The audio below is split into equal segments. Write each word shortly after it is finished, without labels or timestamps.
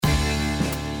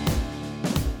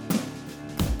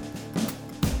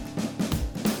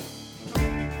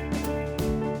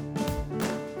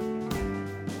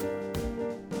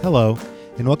Hello,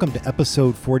 and welcome to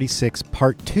episode 46,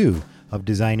 part 2 of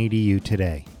Design EDU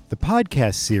Today, the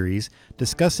podcast series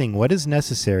discussing what is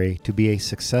necessary to be a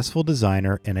successful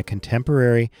designer in a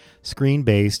contemporary,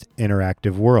 screen-based,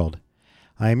 interactive world.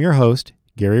 I am your host,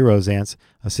 Gary Rosance,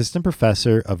 Assistant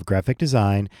Professor of Graphic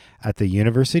Design at the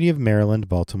University of Maryland,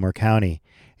 Baltimore County.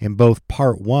 In both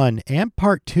part 1 and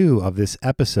part 2 of this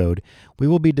episode, we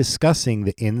will be discussing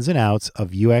the ins and outs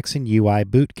of UX and UI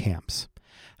boot camps,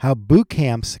 how boot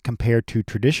camps compare to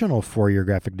traditional four-year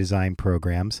graphic design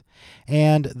programs,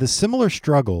 and the similar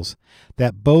struggles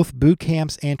that both boot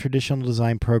camps and traditional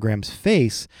design programs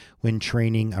face when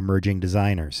training emerging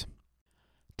designers.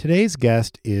 Today's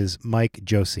guest is Mike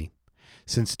Josie.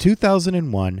 Since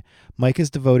 2001, Mike has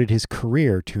devoted his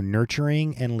career to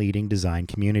nurturing and leading design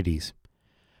communities.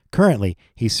 Currently,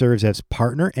 he serves as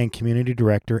partner and community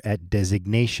director at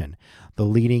Designation, the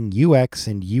leading UX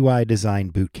and UI design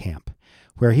boot camp,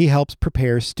 where he helps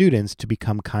prepare students to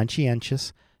become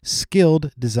conscientious,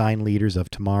 skilled design leaders of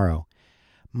tomorrow.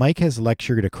 Mike has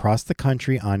lectured across the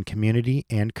country on community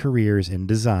and careers in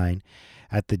design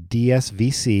at the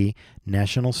DSVC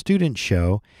National Student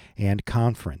Show and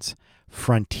Conference,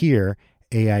 Frontier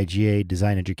AIGA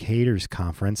Design Educators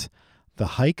Conference, the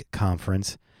Hike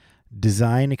Conference,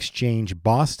 Design Exchange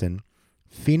Boston,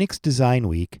 Phoenix Design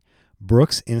Week,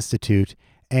 Brooks Institute,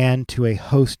 and to a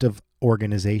host of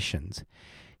organizations.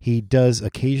 He does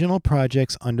occasional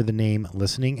projects under the name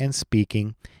Listening and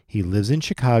Speaking. He lives in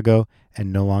Chicago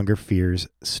and no longer fears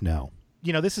snow.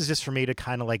 You know, this is just for me to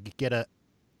kind of like get a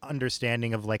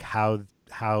understanding of like how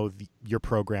your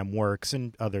program works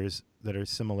and others that are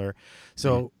similar.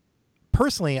 So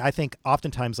personally, I think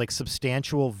oftentimes like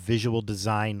substantial visual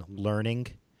design learning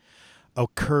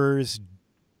occurs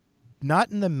not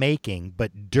in the making,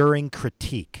 but during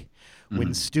critique,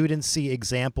 when students see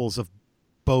examples of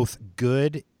both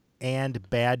good and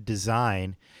bad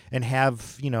design and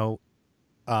have,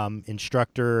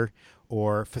 instructor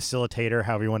or facilitator,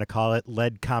 however you want to call it,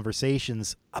 led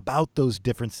conversations about those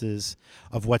differences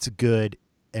of what's good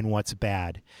and what's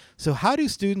bad. So how do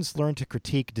students learn to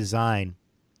critique design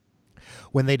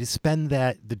when they spend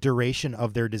the duration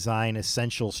of their design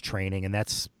essentials training, and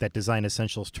that design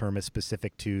essentials term is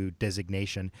specific to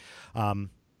Designation,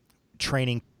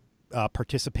 training,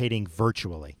 participating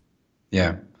virtually?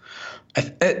 Yeah,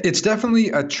 it's definitely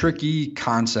a tricky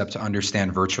concept to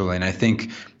understand virtually, and I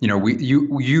think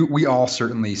we all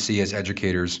certainly see as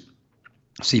educators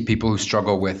people who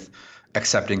struggle with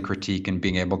accepting critique and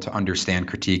being able to understand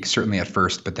critique, certainly at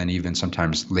first, but then even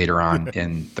sometimes later on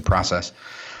in the process.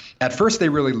 At first, they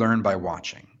really learn by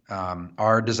watching.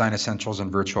 Our Design Essentials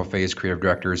and Virtual Phase creative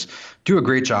directors do a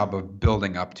great job of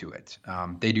building up to it.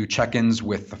 They do check-ins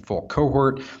with the full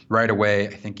cohort right away.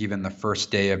 I think even the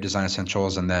first day of Design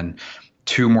Essentials, and then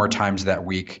 2 more times that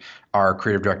week, our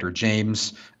creative director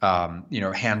James,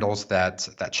 handles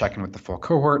that check-in with the full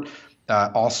cohort.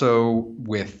 Also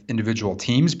with individual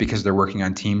teams, because they're working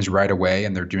on teams right away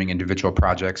and they're doing individual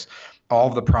projects. All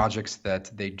of the projects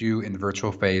that they do in the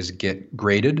virtual phase get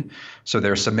graded. So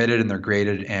they're submitted and they're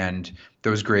graded, and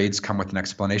those grades come with an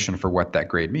explanation for what that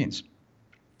grade means.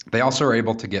 They also are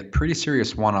able to get pretty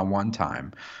serious one-on-one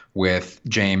time with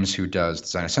James, who does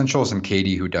Design Essentials, and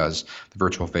Katie, who does the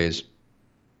virtual phase.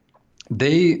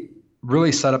 They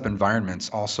really set up environments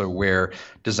also where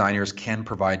designers can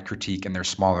provide critique in their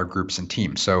smaller groups and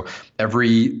teams. So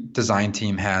every design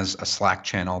team has a Slack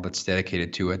channel that's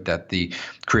dedicated to it that the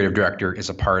creative director is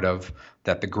a part of,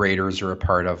 that the graders are a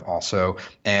part of also.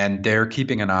 And they're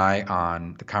keeping an eye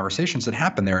on the conversations that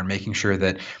happen there and making sure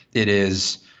that it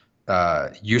is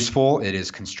useful, it is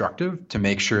constructive, to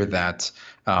make sure that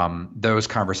those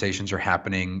conversations are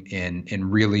happening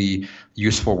in really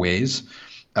useful ways.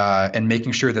 And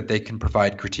making sure that they can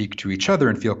provide critique to each other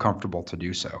and feel comfortable to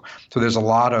do so. So there's a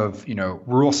lot of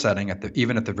rule setting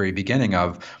even at the very beginning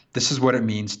of, this is what it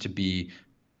means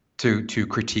to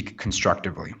critique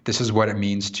constructively. This is what it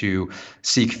means to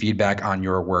seek feedback on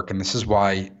your work, and this is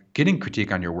why getting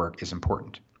critique on your work is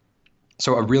important.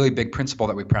 So a really big principle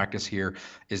that we practice here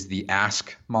is the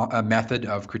ASK method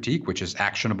of critique, which is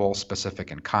actionable, specific,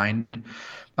 and kind.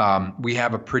 We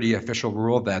have a pretty official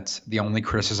rule that the only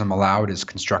criticism allowed is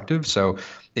constructive. So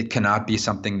it cannot be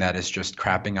something that is just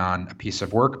crapping on a piece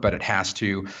of work, but it has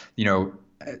to,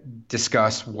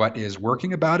 discuss what is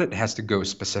working about it. It has to go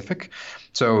specific.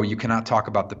 So you cannot talk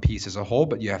about the piece as a whole,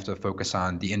 but you have to focus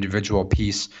on the individual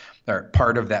piece or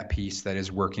part of that piece that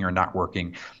is working or not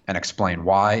working and explain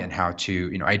why and how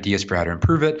to, ideas for how to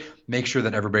improve it. Make sure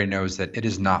that everybody knows that it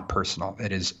is not personal.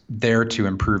 It is there to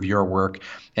improve your work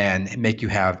and make you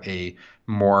have a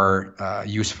more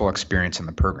useful experience in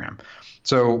the program.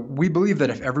 So we believe that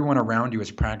if everyone around you is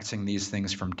practicing these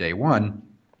things from day one,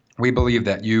 we believe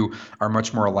that you are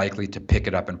much more likely to pick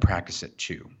it up and practice it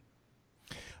too.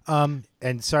 And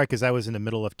sorry, because I was in the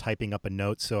middle of typing up a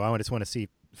note, so I just want to see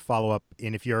follow up.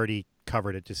 And if you already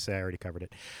covered it, just say I already covered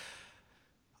it.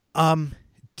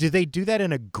 Do they do that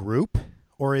in a group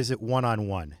or is it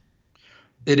one-on-one?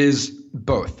 It is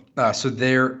both. So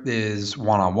there is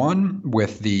one-on-one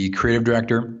with the creative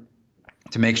director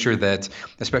to make sure that,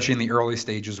 especially in the early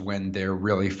stages when they're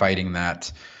really fighting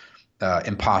that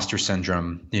imposter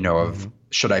syndrome, of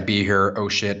should I be here? Oh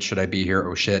shit. Should I be here?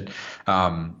 Oh shit.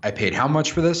 I paid how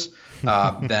much for this?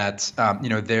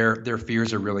 Their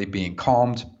fears are really being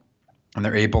calmed and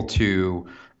they're able to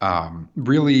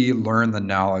really learn the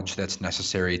knowledge that's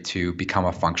necessary to become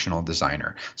a functional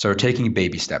designer. So taking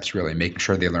baby steps, really making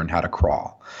sure they learn how to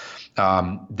crawl.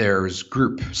 There's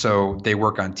group. So they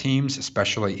work on teams,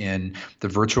 especially in the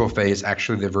virtual phase.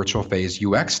 Actually, the virtual phase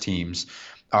UX teams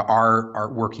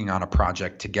are working on a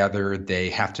project together. They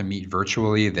have to meet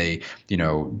virtually. They,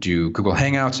 do Google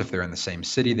Hangouts. If they're in the same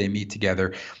city, they meet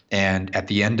together. And at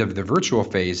the end of the virtual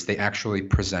phase, they actually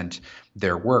present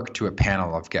their work to a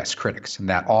panel of guest critics. And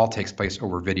that all takes place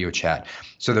over video chat.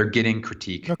 So they're getting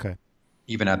critique. Okay.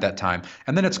 Even at that time.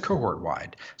 And then it's cohort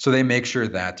wide. So they make sure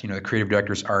that, the creative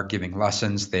directors are giving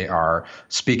lessons. They are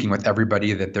speaking with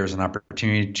everybody, that there's an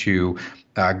opportunity to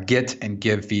get and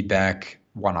give feedback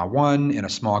one-on-one in a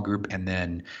small group and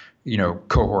then,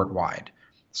 cohort wide.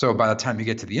 So by the time you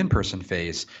get to the in-person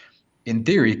phase, in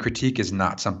theory, critique is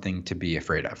not something to be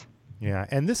afraid of. Yeah.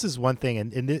 And this is one thing,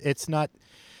 and it's not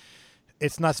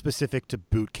specific to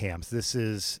boot camps. This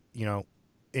is,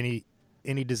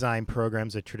 any design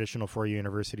programs at traditional four-year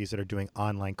universities that are doing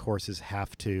online courses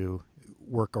have to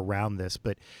work around this.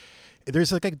 But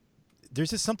there's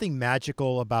just something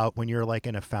magical about when you're like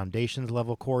in a foundations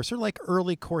level course or like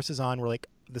early courses on where like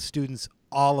the students,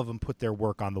 all of them put their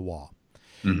work on the wall.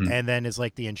 Mm-hmm. And then is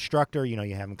like the instructor, you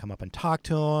have them come up and talk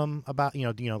to them about,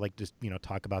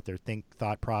 talk about their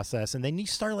thought process. And then you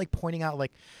start like pointing out,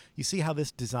 like, you see how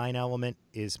this design element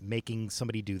is making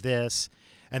somebody do this.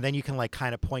 And then you can like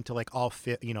kind of point to like all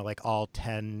all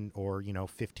 10 or,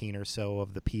 15 or so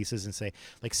of the pieces and say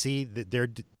like, see that they're,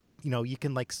 you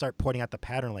can like start pointing out the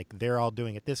pattern, like they're all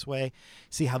doing it this way.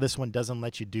 See how this one doesn't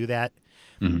let you do that.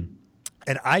 Mm-hmm.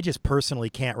 And I just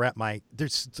personally can't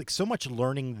there's like so much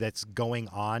learning that's going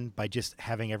on by just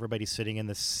having everybody sitting in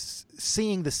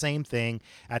seeing the same thing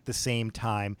at the same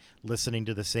time, listening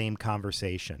to the same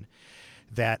conversation,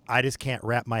 that I just can't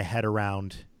wrap my head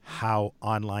around how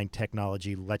online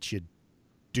technology lets you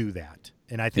do that.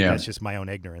 And I think that's just my own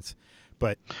ignorance,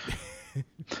 but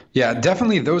yeah,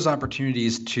 definitely those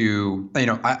opportunities to,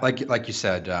 like you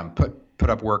said, put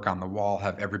up work on the wall,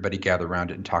 have everybody gather around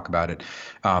it and talk about it.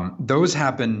 Those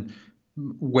happen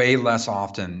way less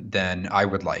often than I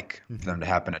would like for them to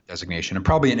happen at designation and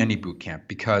probably in any boot camp,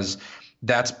 because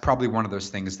that's probably one of those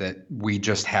things that we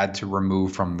just had to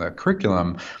remove from the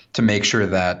curriculum to make sure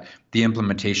that the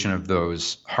implementation of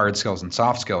those hard skills and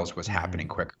soft skills was happening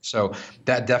quicker. So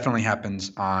that definitely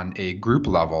happens on a group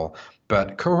level,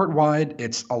 but cohort wide,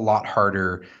 it's a lot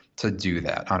harder to do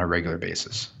that on a regular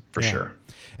basis, for sure.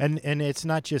 And it's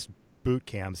not just boot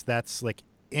camps. That's like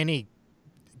any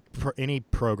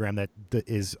program that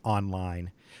is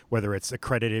online, whether it's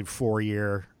accredited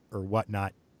 4-year or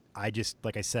whatnot. I just,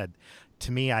 like I said,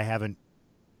 to me, I haven't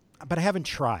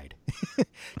tried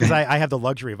because I have the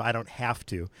luxury of I don't have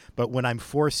to. But when I'm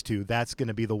forced to, that's going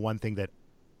to be the one thing that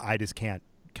I just can't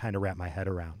kind of wrap my head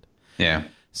around. Yeah.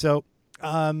 So,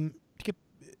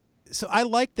 so I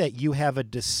like that you have a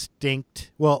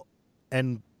distinct,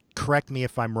 and correct me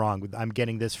if I'm wrong. I'm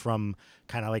getting this from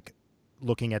kind of like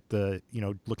looking at the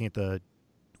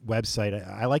website.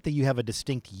 I like that you have a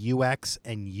distinct UX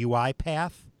and UI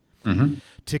path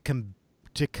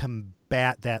to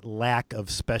combat that lack of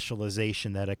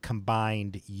specialization that a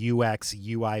combined UX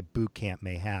UI bootcamp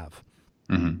may have.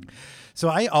 Mm-hmm. So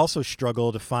I also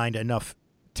struggle to find enough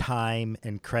time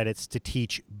and credits to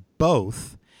teach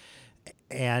both.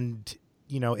 And,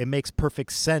 it makes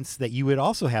perfect sense that you would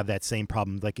also have that same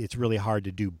problem. Like, it's really hard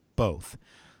to do both.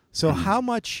 So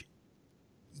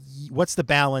what's the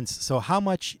balance? So how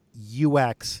much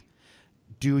UX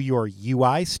do your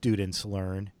UI students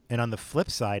learn? And on the flip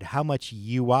side, how much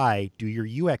UI do your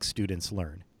UX students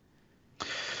learn?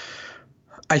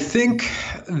 I think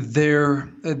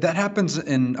that happens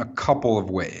in a couple of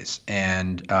ways,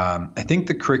 and I think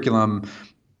the curriculum,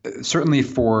 certainly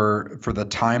for the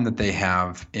time that they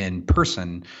have in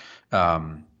person,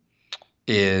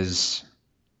 is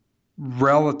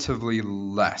relatively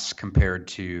less compared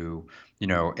to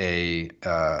a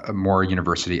more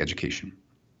university education.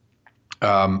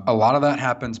 A lot of that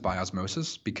happens by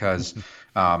osmosis because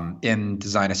in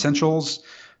Design Essentials,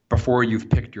 before you've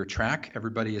picked your track,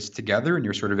 everybody is together and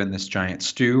you're sort of in this giant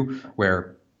stew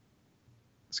where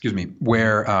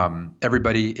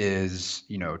everybody is,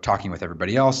 talking with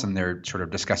everybody else, and they're sort of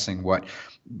discussing what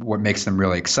makes them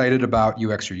really excited about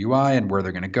UX or UI and where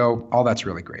they're going to go. All that's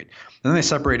really great. And then they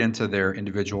separate into their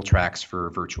individual tracks for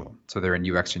virtual. So they're in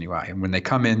UX and UI. And when they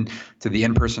come in to the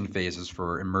in-person phases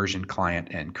for immersion, client,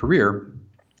 and career,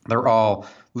 they're all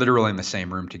literally in the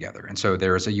same room together. And so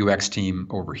there's a UX team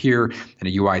over here and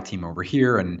a UI team over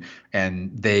here,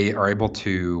 and they are able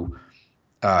to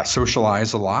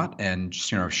socialize a lot and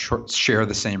just share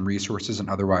the same resources and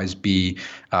otherwise be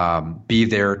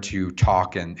there to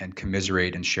talk and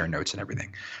commiserate and share notes and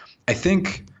everything. I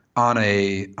think on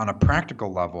a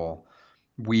practical level,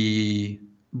 we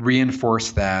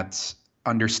reinforce that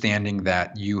understanding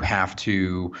that you have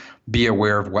to be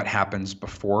aware of what happens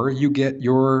before you get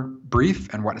your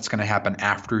brief and what's going to happen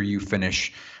after you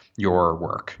finish your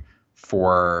work.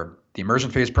 For the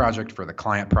immersion phase project, for the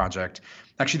client project,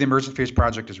 actually the immersion phase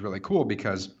project is really cool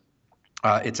because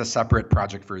it's a separate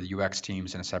project for the UX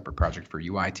teams and a separate project for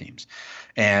UI teams.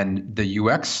 And the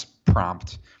UX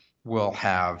prompt will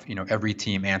have, every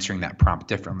team answering that prompt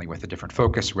differently with a different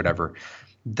focus or whatever.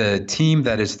 The team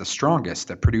that is the strongest,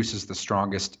 that produces the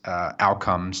strongest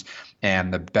outcomes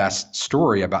and the best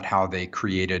story about how they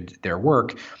created their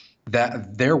work,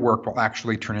 that their work will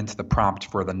actually turn into the prompt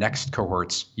for the next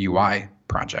cohort's UI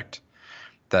project.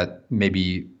 That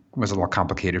maybe was a little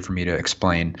complicated for me to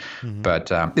explain, but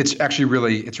it's actually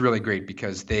really great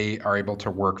because they are able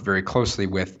to work very closely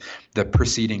with the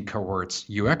preceding cohort's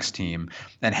UX team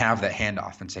and have that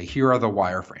handoff and say, here are the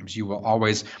wireframes. You will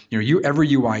always,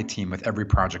 every UI team with every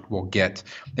project will get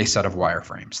a set of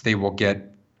wireframes. They will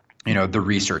get the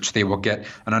research. They will get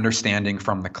an understanding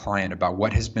from the client about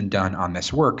what has been done on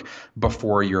this work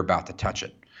before you're about to touch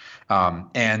it.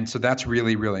 And so that's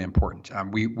really, really important.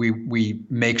 We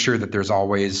make sure that there's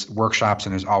always workshops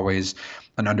and there's always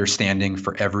an understanding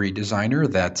for every designer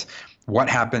that what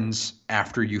happens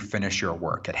after you finish your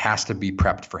work, it has to be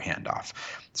prepped for handoff.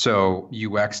 So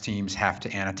UX teams have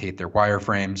to annotate their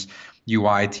wireframes.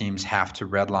 UI teams have to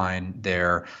redline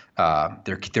their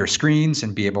screens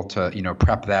and be able to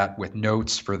prep that with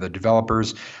notes for the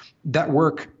developers. That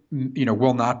work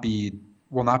will not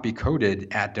be coded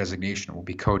at designation. It will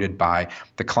be coded by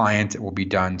the client. It will be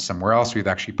done somewhere else. We've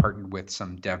actually partnered with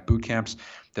some dev boot camps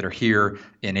that are here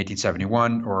in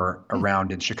 1871 or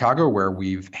around in Chicago, where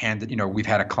we've had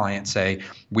a client say,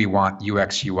 we want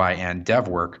UX, UI, and dev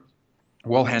work.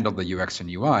 We'll handle the UX and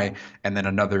UI, and then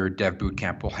another dev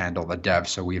bootcamp will handle the dev.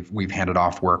 So we've handed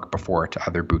off work before to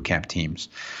other bootcamp teams.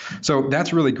 So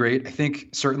that's really great. I think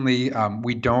certainly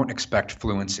we don't expect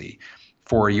fluency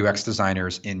for UX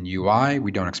designers in UI.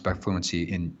 We don't expect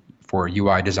fluency for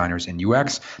UI designers in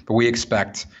UX, but we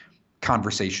expect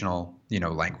conversational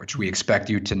language. We expect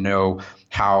you to know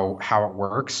how it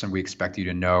works, and we expect you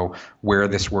to know where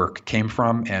this work came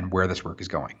from and where this work is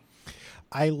going.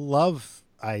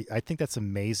 I think that's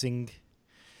amazing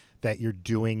that you're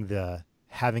doing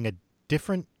having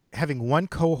one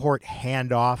cohort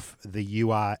handing off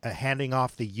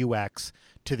the UX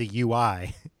to the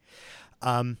UI.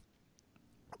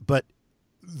 But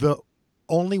the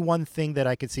only one thing that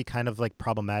I could see kind of like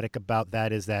problematic about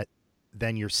that is that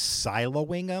then you're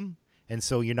siloing them. And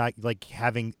so you're not like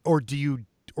having, or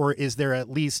is there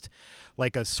at least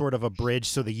like a sort of a bridge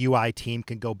so the UI team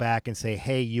can go back and say,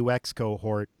 hey, UX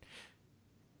cohort,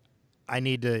 I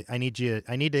need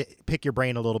to pick your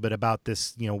brain a little bit about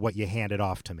this, what you handed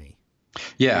off to me.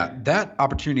 Yeah, that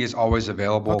opportunity is always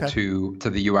available to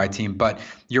the UI team, but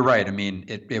you're right. I mean,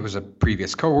 it was a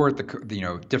previous cohort.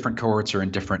 Different cohorts are in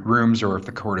different rooms, or if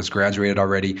the cohort has graduated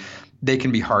already, they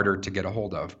can be harder to get a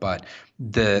hold of. But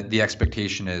the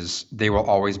expectation is they will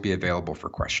always be available for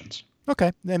questions.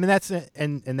 Okay, I mean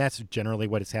that's generally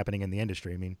what is happening in the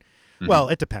industry. I mean, well,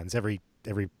 it depends. Every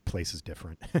place is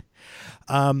different.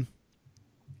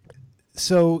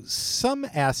 So some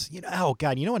ask, oh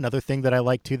God, another thing that I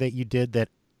like too that you did that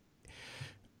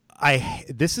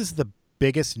this is the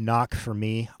biggest knock for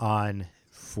me on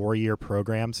 4-year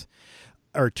programs.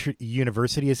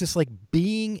 university is just like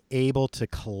being able to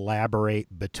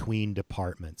collaborate between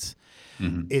departments.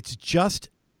 Mm-hmm. It's just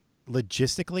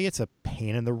logistically, it's a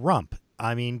pain in the rump.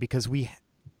 I mean, because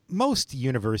most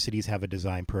universities have a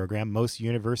design program. Most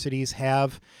universities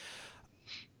have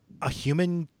a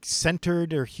human-centered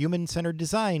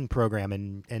design program,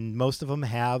 and most of them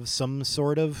have some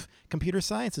sort of computer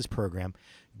sciences program.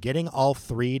 Getting all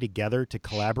three together to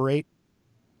collaborate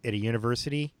at a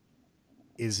university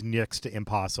is next to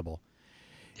impossible.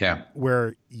 Yeah.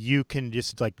 Where you can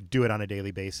just like do it on a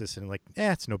daily basis and like,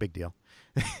 it's no big deal.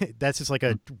 That's just like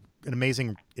an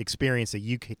amazing experience that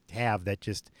you could have that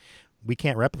just we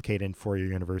can't replicate in four-year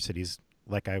universities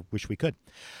like I wish we could.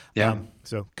 Yeah.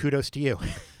 So kudos to you.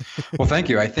 Well, thank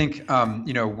you. I think,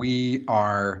 we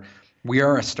are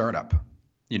a startup.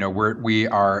 We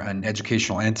are an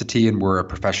educational entity and we're a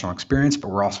professional experience,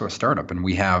 but we're also a startup, and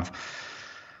we have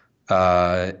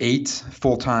 8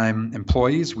 full-time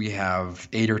employees. We have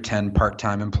 8 or 10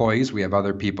 part-time employees. We have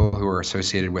other people who are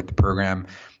associated with the program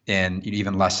in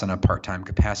even less than a part-time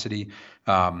capacity.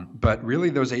 But really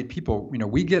those 8 people,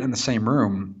 we get in the same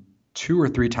room 2 or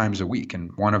 3 times a week.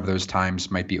 And one of those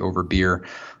times might be over beer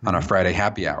on a Friday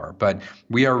happy hour. But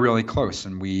we are really close,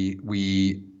 and we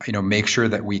make sure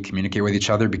that we communicate with each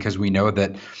other, because we know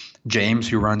that James,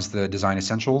 who runs the Design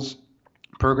Essentials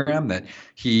program, that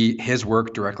his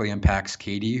work directly impacts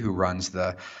Katie, who runs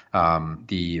the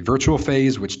virtual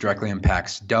phase, which directly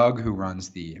impacts Doug, who runs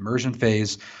the immersion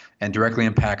phase, and directly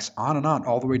impacts on and on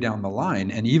all the way down the line.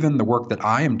 And even the work that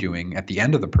I am doing at the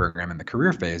end of the program in the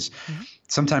career phase,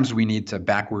 sometimes we need to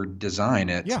backward design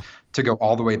it to go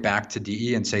all the way back to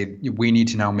DE and say, we need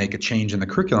to now make a change in the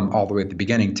curriculum all the way at the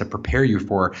beginning to prepare you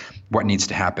for what needs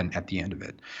to happen at the end of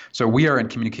it. So we are in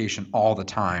communication all the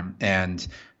time, and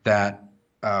that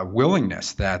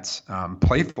willingness, that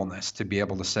playfulness to be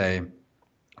able to say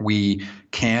we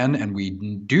can and we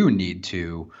do need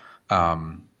to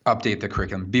update the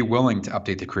curriculum, be willing to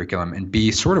update the curriculum, and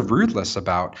be sort of ruthless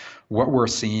about what we're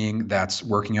seeing that's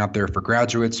working out there for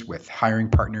graduates with hiring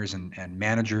partners and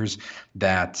managers,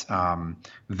 that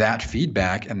that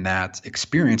feedback and that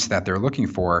experience that they're looking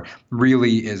for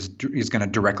really is going to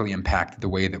directly impact the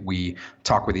way that we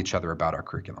talk with each other about our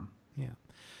curriculum. Yeah.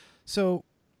 So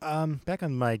back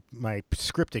on my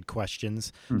scripted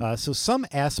questions. So some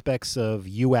aspects of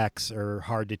UX are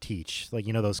hard to teach, like,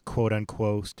 those quote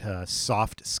unquote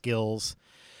soft skills,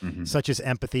 such as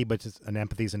empathy, but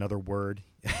empathy is another word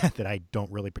that I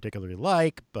don't really particularly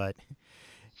like, but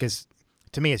because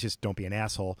to me, it's just don't be an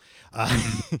asshole.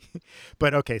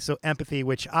 But okay, so empathy,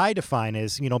 which I define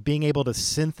as, being able to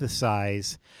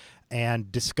synthesize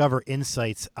and discover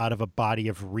insights out of a body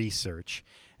of research.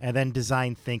 And then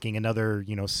design thinking, another,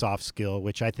 soft skill,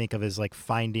 which I think of as like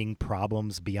finding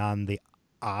problems beyond the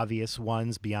obvious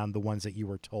ones, beyond the ones that you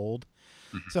were told.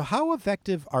 So how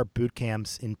effective are boot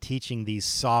camps in teaching these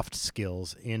soft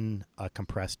skills in a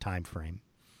compressed time frame?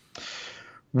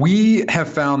 We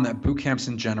have found that boot camps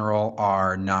in general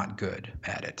are not good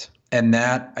at it. And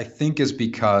that, I think, is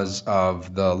because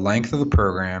of the length of the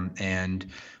program and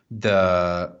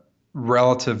the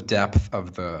relative depth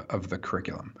of the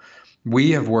curriculum.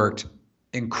 We have worked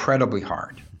incredibly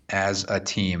hard as a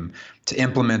team to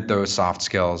implement those soft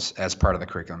skills as part of the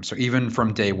curriculum. So even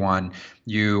from day one,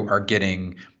 you are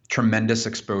getting tremendous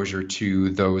exposure to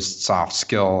those soft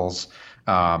skills,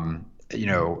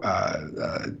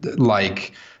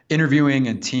 like interviewing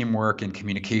and teamwork and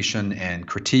communication and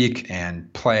critique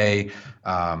and play,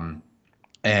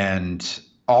 and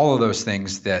all of those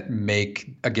things that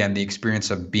make, again, the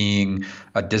experience of being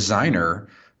a designer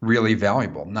really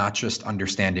valuable, not just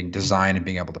understanding design and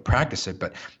being able to practice it,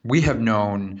 but we have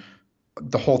known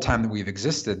the whole time that we've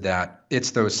existed that it's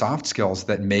those soft skills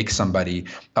that make somebody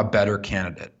a better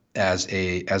candidate as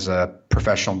a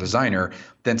professional designer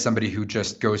than somebody who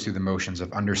just goes through the motions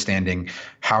of understanding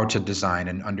how to design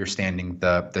and understanding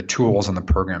the tools and the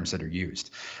programs that are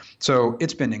used. So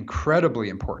it's been incredibly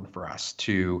important for us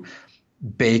to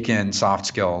bake in soft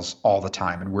skills all the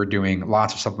time, and we're doing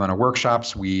lots of supplemental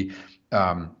workshops.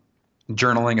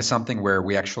 Journaling is something where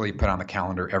we actually put on the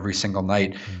calendar every single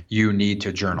night, you need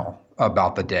to journal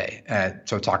about the day.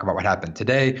 So talk about what happened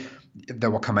today.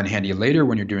 That will come in handy later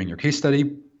when you're doing your case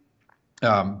study.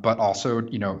 But also,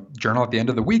 journal at the end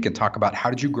of the week and talk about how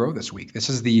did you grow this week? This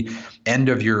is the end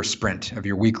of your sprint, of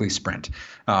your weekly sprint.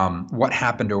 What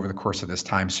happened over the course of this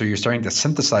time? So you're starting to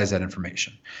synthesize that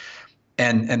information.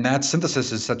 And that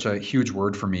synthesis is such a huge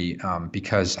word for me,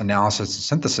 because analysis and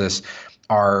synthesis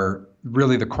are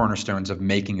really the cornerstones of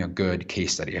making a good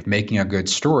case study, of making a good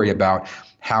story about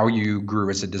how you grew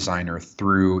as a designer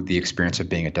through the experience of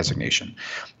being a designation.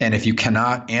 And if you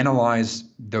cannot analyze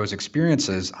those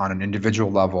experiences on an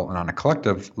individual level and on a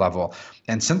collective level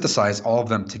and synthesize all of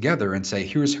them together and say,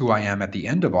 here's who I am at the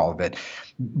end of all of it,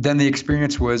 then the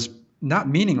experience was not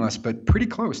meaningless, but pretty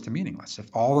close to meaningless. If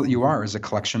all that you are is a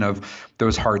collection of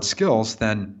those hard skills,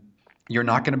 then you're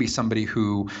not going to be somebody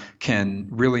who can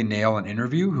really nail an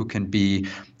interview, who can be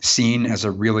seen as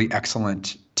a really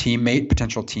excellent teammate,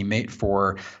 potential teammate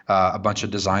for a bunch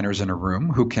of designers in a room,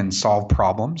 who can solve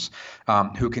problems,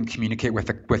 who can communicate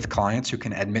with clients, who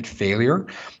can admit failure.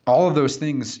 All of those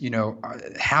things,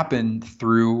 happen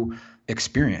through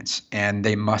experience, and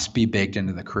they must be baked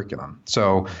into the curriculum.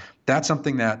 So that's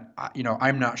something that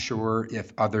I'm not sure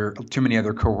if too many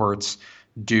other cohorts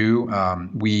do.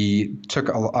 We took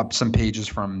up some pages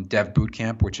from Dev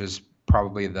Bootcamp, which is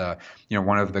probably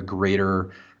one of the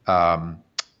greater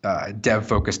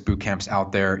dev-focused boot camps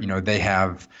out there. They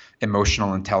have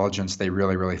emotional intelligence. They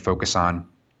really, really focus on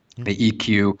the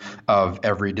EQ of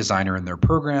every designer in their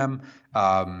program.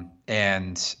 So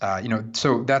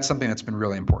that's something that's been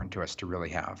really important to us to really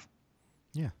have.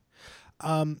 Yeah.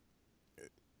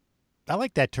 I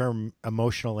like that term,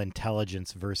 emotional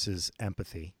intelligence versus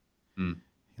empathy.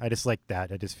 I just like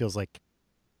that. It just feels like,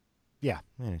 yeah.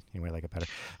 Anyway, I like it better.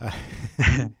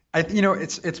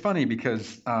 It's funny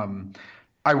because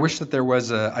I wish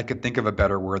that I could think of a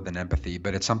better word than empathy,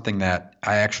 but it's something that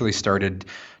I actually started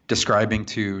describing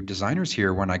to designers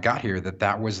here when I got here,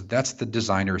 that's the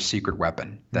designer's secret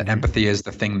weapon. That empathy is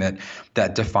the thing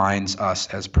that defines us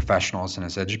as professionals and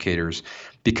as educators,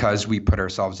 because we put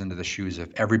ourselves into the shoes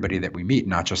of everybody that we meet,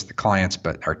 not just the clients,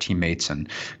 but our teammates and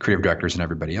creative directors and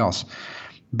everybody else.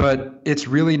 But it's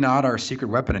really not our secret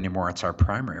weapon anymore. It's our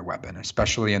primary weapon,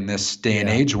 especially in this day and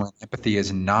age when empathy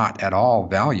is not at all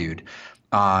valued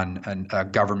on a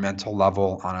governmental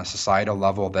level, on a societal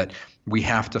level, that we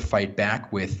have to fight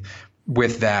back with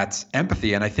that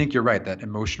empathy. And I think you're right, that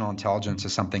emotional intelligence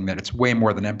is something that it's way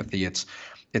more than empathy. It's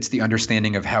the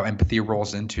understanding of how empathy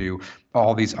rolls into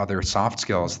all these other soft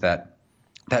skills that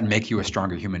make you a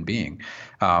stronger human being,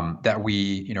 that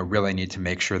we really need to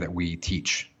make sure that we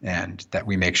teach and that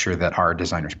we make sure that our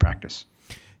designers practice.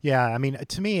 Yeah, I mean,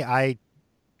 to me, I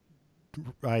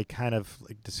kind of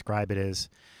describe it as,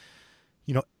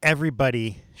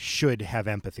 everybody should have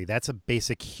empathy. That's a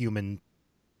basic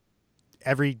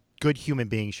every good human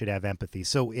being should have empathy.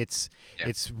 So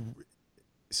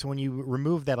so when you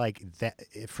remove that,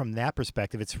 from that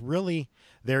perspective, it's really,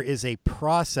 there is a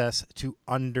process to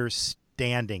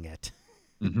understanding it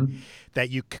that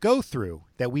you go through,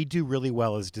 that we do really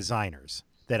well as designers.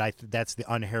 That's the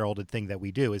unheralded thing that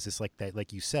we do, is this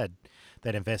like you said,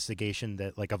 that investigation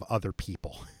of other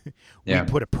people. We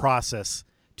put a process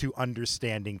to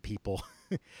understanding people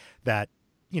that,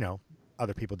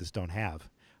 other people just don't have,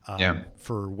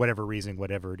 for whatever reason,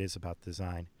 whatever it is about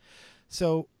design.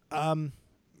 So,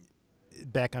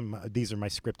 back on these are my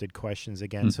scripted questions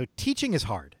again. So teaching is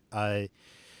hard.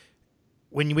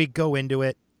 When we go into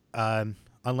it,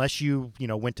 unless you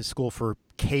went to school for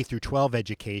K through 12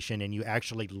 education and you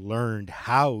actually learned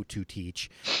how to teach,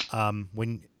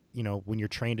 when you're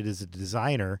trained as a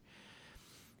designer,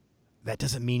 that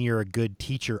doesn't mean you're a good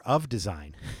teacher of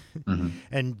design.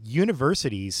 And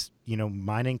universities,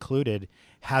 mine included,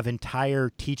 have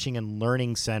entire teaching and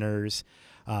learning centers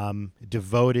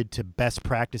devoted to best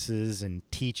practices and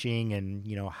teaching and,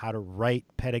 how to write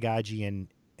pedagogy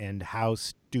and how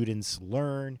students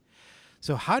learn.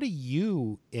 So how do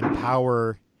you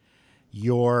empower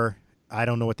your, I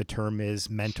don't know what the term is,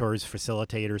 mentors,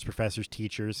 facilitators, professors,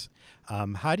 teachers?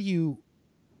 How do you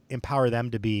empower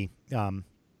them to be,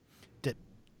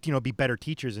 be better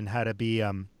teachers, and how to be,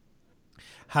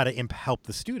 help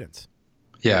the students?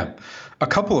 Yeah, a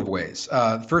couple of ways.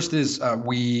 First is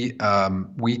we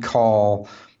call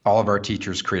all of our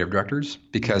teachers creative directors,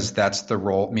 because that's the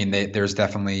role. I mean, there's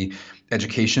definitely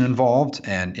education involved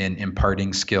and in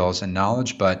imparting skills and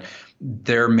knowledge, but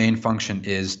their main function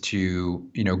is to,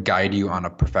 guide you on a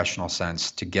professional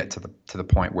sense to get to the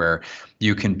point where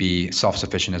you can be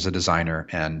self-sufficient as a designer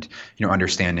and,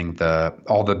 understanding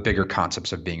all the bigger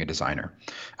concepts of being a designer.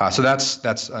 So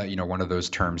that's one of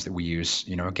those terms that we use,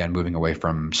 again, moving away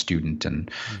from student and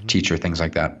teacher, things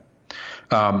like that.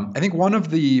 I think one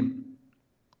of the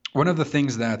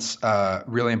things that's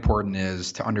really important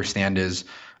is to understand is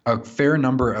a fair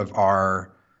number of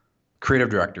our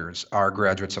creative directors are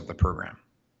graduates of the program.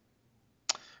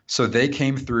 So they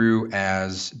came through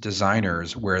as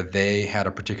designers where they had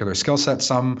a particular skill set.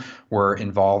 Some were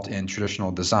involved in traditional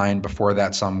design. Before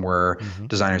that, some were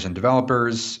designers and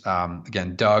developers.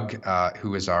 Again, Doug,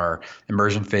 who is our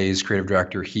immersion phase creative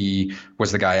director, he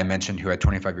was the guy I mentioned who had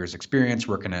 25 years experience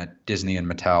working at Disney and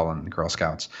Mattel and the Girl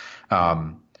Scouts.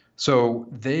 So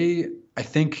they, I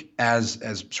think, as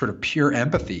sort of pure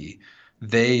empathy,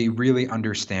 they really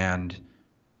understand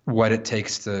what it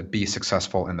takes to be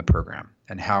successful in the program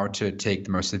and how to take the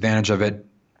most advantage of it.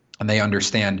 And they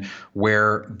understand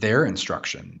where their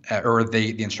instruction or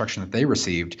the instruction that they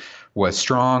received was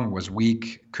strong, was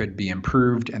weak, could be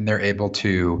improved, and they're able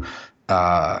to,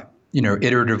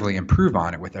 iteratively improve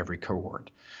on it with every cohort.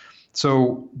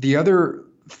 So the other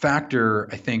factor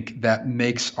I think that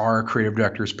makes our creative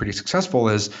directors pretty successful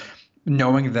is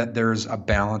knowing that there's a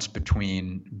balance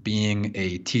between being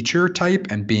a teacher type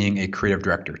and being a creative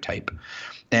director type.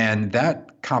 And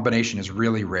that combination is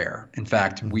really rare. In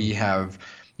fact, we have,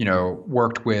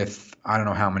 worked with, I don't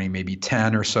know how many, maybe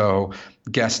 10 or so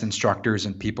guest instructors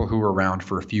and people who were around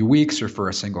for a few weeks or for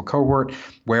a single cohort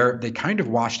where they kind of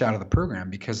washed out of the program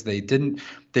because they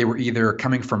were either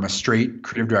coming from a straight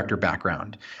creative director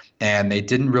background and they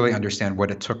didn't really understand what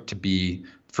it took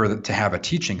to have a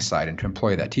teaching side and to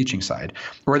employ that teaching side,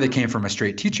 or they came from a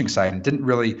straight teaching side and didn't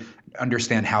really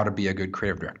understand how to be a good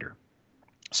creative director.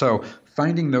 So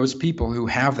finding those people who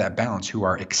have that balance, who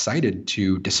are excited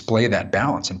to display that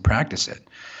balance and practice it,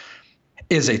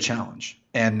 is a challenge.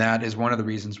 And that is one of the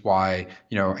reasons why,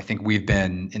 I think we've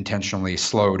been intentionally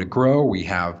slow to grow. We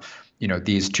have,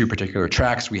 these two particular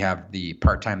tracks. We have the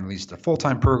part-time leads to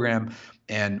full-time program,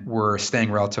 and we're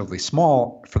staying relatively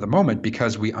small for the moment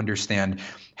because we understand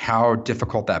how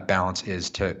difficult that balance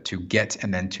is to get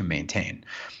and then to maintain.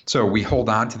 So we hold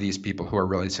on to these people who are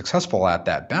really successful at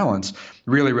that balance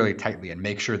really, really tightly and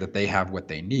make sure that they have what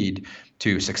they need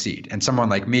to succeed. And someone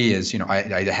like me is,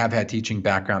 I have had teaching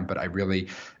background, but I really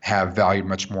have valued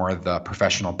much more the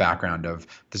professional background of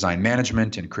design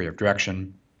management and creative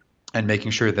direction, and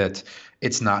making sure that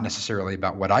it's not necessarily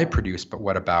about what I produce, but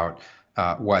what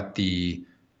the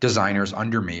designers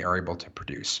under me are able to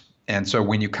produce. And so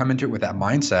when you come into it with that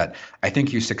mindset, I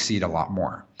think you succeed a lot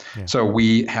more. Yeah. So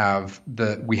we have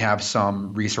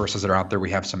some resources that are out there.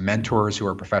 We have some mentors who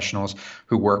are professionals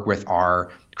who work with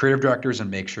our creative directors and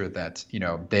make sure that,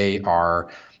 they are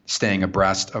staying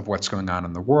abreast of what's going on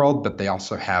in the world, but they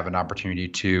also have an opportunity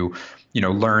to,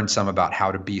 learn some about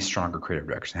how to be stronger creative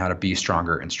directors and how to be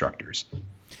stronger instructors.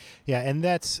 Yeah, and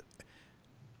that's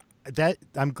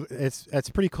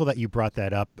pretty cool that you brought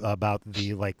that up about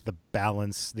the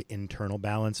balance, the internal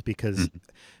balance, because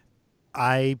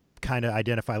I kind of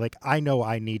identify, I know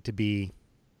I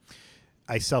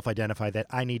self-identify that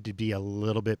I need to be a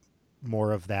little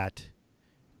more of that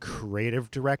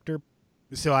creative director.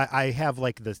 So I have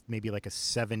maybe a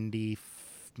 70,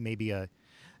 maybe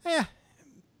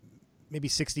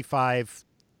 65,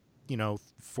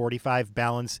 45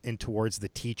 balance in towards the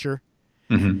teacher.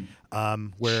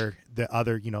 Where the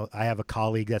other, I have a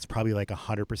colleague that's probably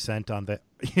 100% on the,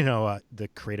 the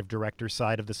creative director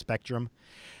side of the spectrum.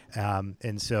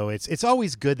 And so it's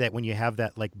always good that when you have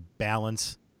that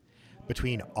balance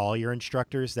between all your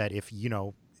instructors, that if,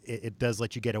 it does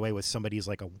let you get away with somebody's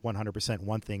a 100%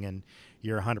 one thing and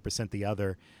you're 100% the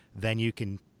other, then you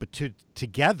can,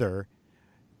 together,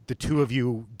 the two of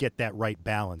you get that right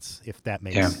balance, if that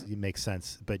makes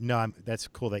sense. But no, that's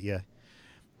cool that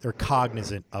they're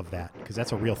cognizant of that, because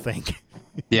that's a real thing.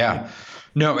 Yeah,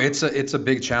 no, it's a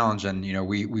big challenge, and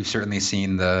we've certainly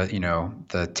seen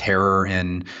the terror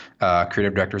in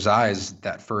creative directors' eyes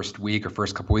that first week or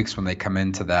first couple weeks when they come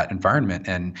into that environment,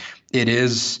 and it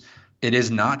is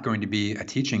not going to be a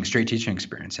straight teaching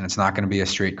experience, and it's not going to be a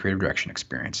straight creative direction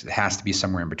experience. It has to be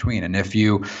somewhere in between, and if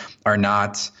you are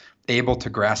not able to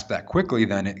grasp that quickly,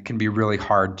 then it can be really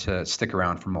hard to stick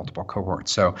around for multiple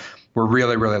cohorts. So we're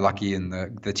really, really lucky in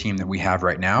the team that we have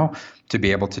right now to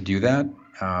be able to do that.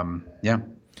 Yeah.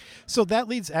 So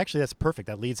that's perfect.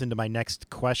 That leads into my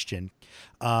next question.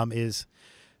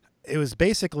 It was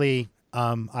basically,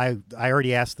 I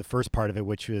already asked the first part of it,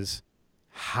 which was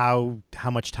how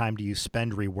much time do you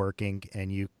spend reworking,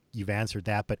 and you've answered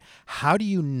that, but how do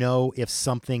you know if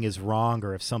something is wrong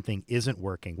or if something isn't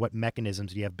working? What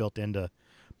mechanisms do you have built in to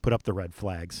put up the red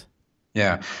flags?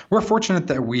 Yeah, we're fortunate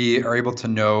that we are able to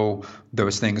know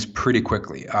those things pretty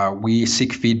quickly. We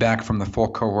seek feedback from the full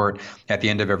cohort at the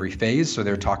end of every phase. So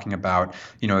they're talking about,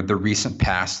 the recent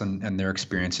past and their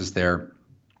experiences there.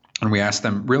 And we ask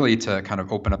them really to kind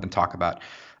of open up and talk about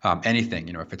anything,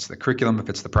 if it's the curriculum, if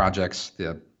it's the projects,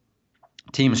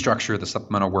 team structure, the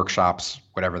supplemental workshops,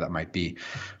 whatever that might be.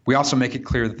 We also make it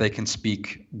clear that they can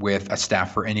speak with a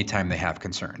staffer anytime they have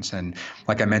concerns. And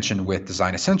like I mentioned with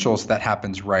Design Essentials, that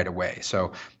happens right away.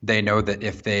 So they know that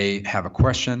if they have a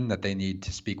question that they need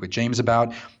to speak with James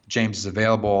about, James is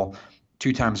available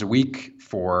 2 times a week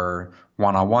for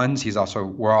one-on-ones.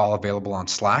 We're all available on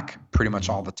Slack pretty much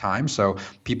all the time. So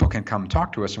people can come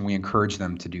talk to us, and we encourage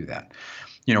them to do that.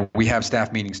 We have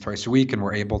staff meetings twice a week, and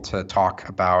we're able to talk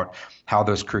about how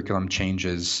those curriculum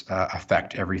changes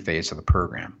affect every phase of the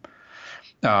program.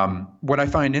 What I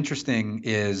find interesting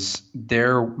is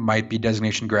there might be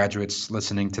designation graduates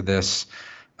listening to this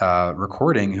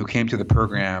recording who came to the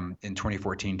program in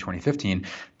 2014, 2015.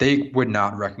 They would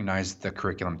not recognize the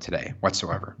curriculum today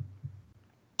whatsoever.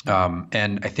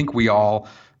 And I think we all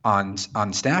on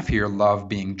staff here love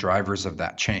being drivers of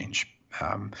that change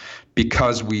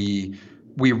because we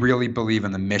really believe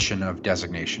in the mission of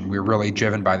designation. We're really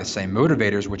driven by the same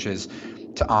motivators, which is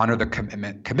to honor the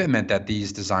commitment that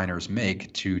these designers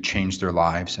make to change their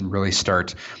lives and really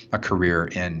start a career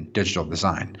in digital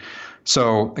design.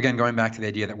 So again, going back to the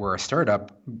idea that we're a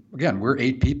startup, again, we're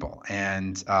 8 people,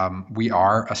 and we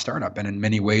are a startup, and in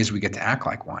many ways we get to act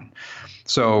like one.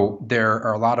 So there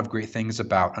are a lot of great things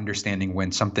about understanding when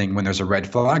there's a red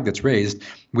flag that's raised,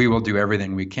 we will do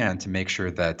everything we can to make sure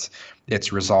that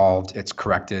it's resolved, it's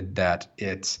corrected, that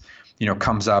it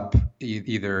comes up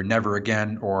either never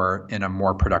again or in a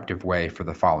more productive way for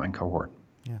the following cohort.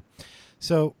 Yeah.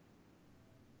 So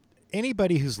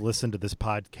anybody who's listened to this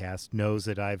podcast knows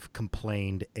that I've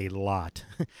complained a lot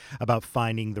about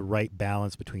finding the right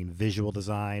balance between visual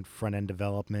design, front-end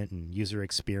development, and user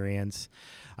experience.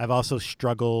 I've also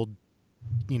struggled,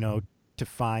 to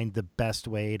find the best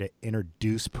way to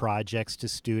introduce projects to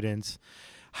students,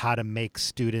 how to make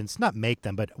students, not make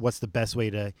them, but what's the best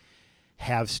way to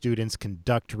have students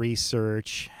conduct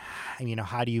research?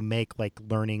 How do you make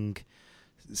learning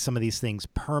some of these things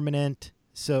permanent?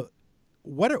 So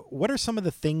what are some of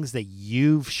the things that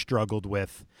you've struggled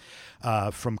with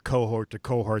from cohort to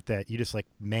cohort that you just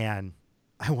man,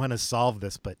 I want to solve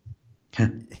this, but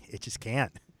it just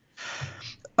can't?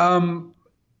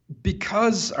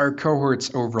 Because our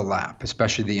cohorts overlap,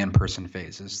 especially the in-person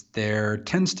phases, there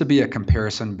tends to be a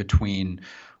comparison between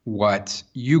what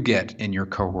you get in your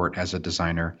cohort as a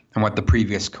designer and what the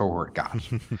previous cohort got.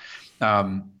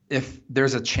 If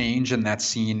there's a change and that's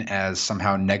seen as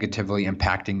somehow negatively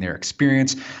impacting their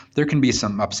experience, there can be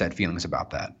some upset feelings about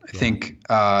that. I think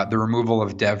the removal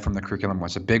of dev from the curriculum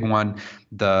was a big one.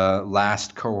 The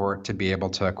last cohort to be able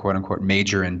to quote unquote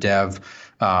major in dev,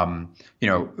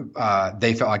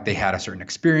 they felt like they had a certain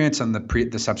experience, and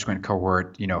the subsequent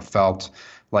cohort, felt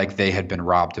like they had been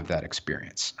robbed of that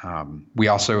experience. We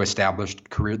also established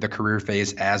the career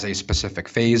phase as a specific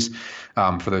phase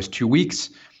for those 2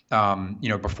 weeks.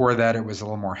 Before that, it was a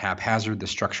little more haphazard, the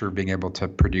structure of being able to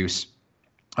produce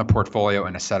a portfolio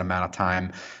in a set amount of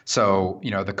time. So,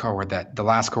 the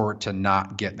last cohort to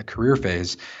not get the career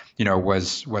phase,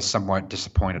 was somewhat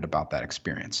disappointed about that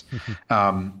experience.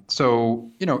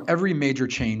 Every major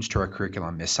change to our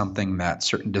curriculum is something that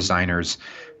certain designers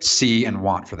see and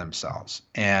want for themselves.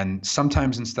 And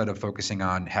sometimes instead of focusing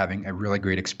on having a really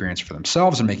great experience for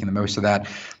themselves and making the most of that,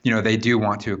 they do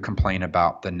want to complain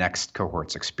about the next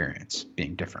cohort's experience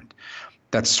being different.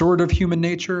 That's sort of human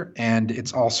nature, and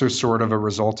it's also sort of a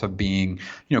result of being,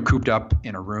 cooped up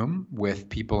in a room with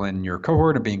people in your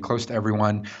cohort and being close to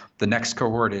everyone. The next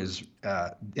cohort is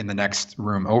in the next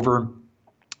room over,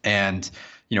 and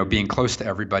being close to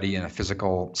everybody in a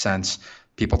physical sense.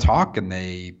 People talk and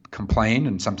they complain,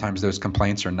 and sometimes those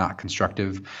complaints are not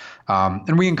constructive.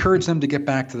 And we encourage them to get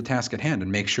back to the task at hand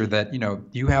and make sure that,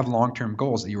 you have long-term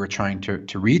goals that you are trying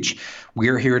to reach. We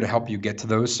are here to help you get to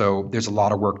those. So there's a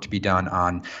lot of work to be done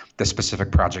on the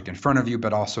specific project in front of you,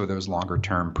 but also those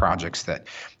longer-term projects that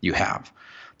you have.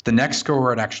 The next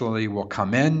cohort actually will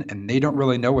come in, and they don't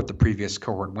really know what the previous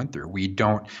cohort went through. We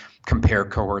don't compare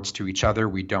cohorts to each other.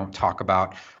 We don't talk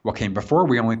about what came before.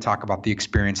 We only talk about the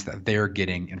experience that they're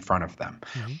getting in front of them.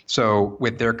 Mm-hmm. So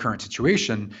with their current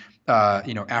situation,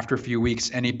 after a few weeks,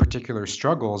 any particular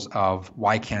struggles of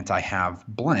why can't I have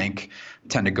blank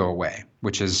tend to go away,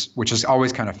 which is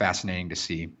always kind of fascinating to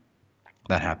see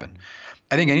that happen.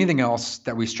 I think anything else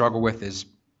that we struggle with is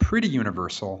pretty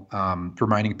universal,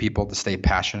 reminding people to stay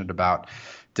passionate about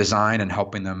design and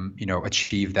helping them,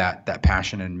 achieve that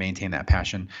passion and maintain that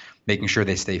passion, making sure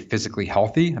they stay physically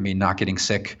healthy. I mean, not getting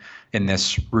sick in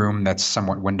this room that's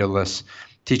somewhat windowless,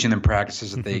 teaching them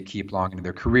practices that they keep long into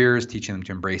their careers, teaching them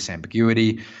to embrace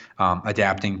ambiguity,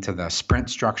 adapting to the sprint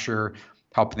structure,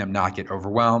 helping them not get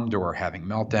overwhelmed or having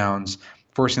meltdowns,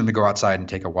 forcing them to go outside and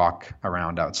take a walk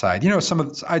around outside.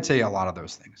 I'd say a lot of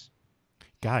those things.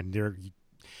 God,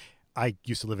 I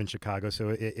used to live in Chicago,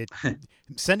 so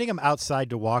sending them outside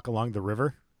to walk along the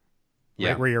river, right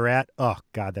Yeah. where you're at. Oh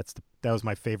God, that was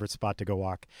my favorite spot to go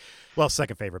walk. Well,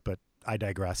 second favorite, but I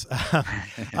digress.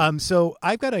 So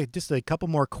I've got just a couple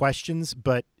more questions,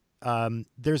 but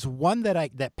there's one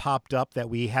that popped up that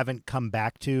we haven't come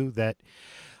back to that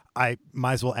I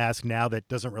might as well ask now that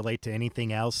doesn't relate to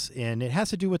anything else. And it has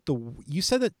to do with you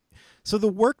said that, so the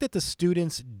work that the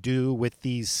students do with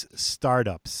these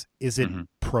startups, is it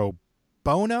pro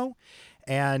bono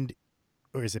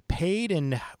or is it paid?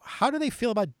 And how do they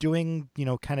feel about doing,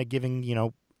 kind of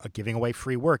giving away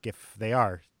free work if they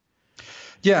are?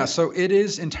 Yeah, so it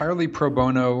is entirely pro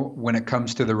bono when it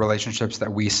comes to the relationships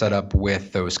that we set up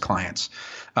with those clients.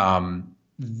 Being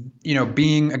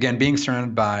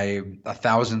surrounded by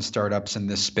 1,000 startups in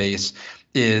this space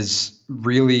is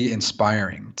really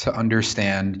inspiring to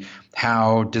understand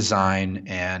how design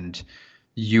and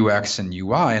UX and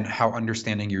UI and how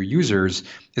understanding your users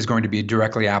is going to be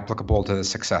directly applicable to the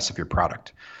success of your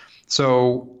product.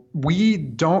 So we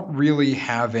don't really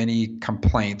have any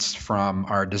complaints from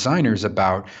our designers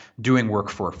about doing work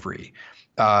for free.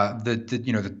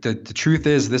 The truth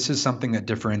is, this is something that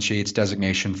differentiates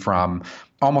Designation from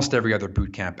almost every other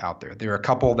boot camp out there. There are a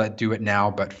couple that do it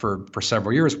now, but for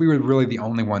several years, we were really the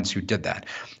only ones who did that.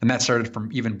 And that started from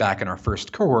even back in our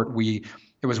first cohort.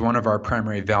 It was one of our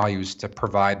primary values to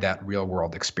provide that real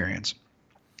world experience.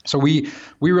 So we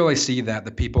really see that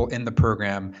the people in the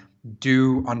program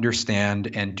do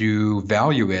understand and do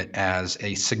value it as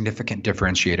a significant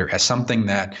differentiator, as something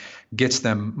that gets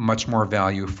them much more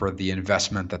value for the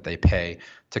investment that they pay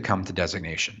to come to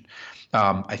Designation.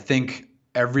 I think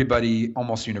everybody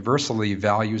almost universally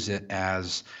values it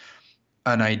as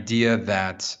an idea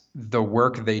that the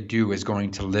work they do is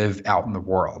going to live out in the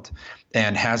world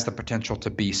and has the potential to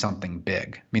be something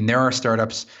big. I mean, there are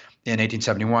startups in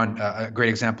 1871. A great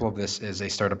example of this is a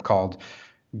startup called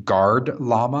Guard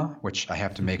Llama, which I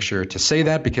have to make sure to say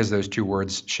that because those two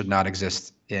words should not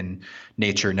exist in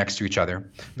nature next to each other.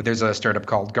 But there's a startup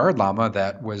called Guard Llama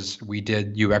that we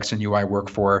did UX and UI work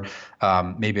for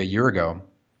maybe a year ago.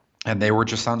 And they were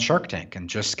just on Shark Tank and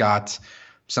just got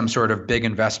some sort of big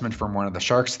investment from one of the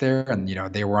sharks there. And,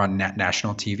 they were on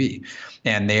national TV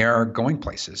and they are going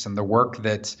places. And the work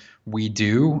that we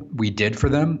did for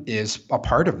them is a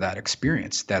part of that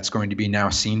experience that's going to be now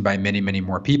seen by many, many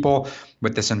more people.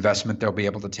 With this investment, they'll be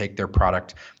able to take their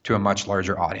product to a much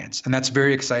larger audience. And that's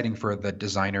very exciting for the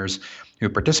designers who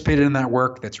participated in that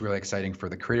work. That's really exciting for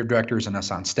the creative directors and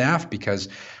us on staff because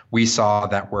we saw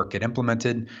that work get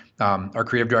implemented. Our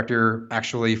creative director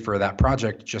actually for that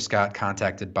project just got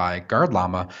contacted by Guard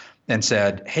Llama and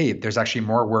said, hey, there's actually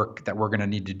more work that we're going to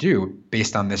need to do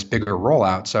based on this bigger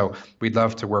rollout. So we'd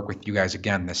love to work with you guys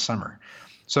again this summer.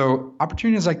 So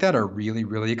opportunities like that are really,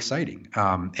 really exciting.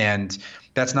 And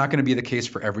that's not going to be the case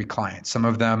for every client. Some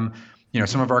of them,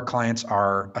 some of our clients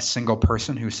are a single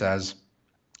person who says,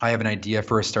 I have an idea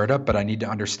for a startup, but I need to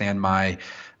understand my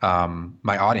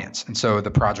audience. And so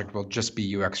the project will just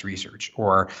be UX research,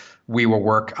 or we will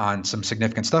work on some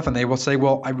significant stuff and they will say,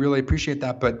 well, I really appreciate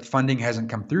that, but funding hasn't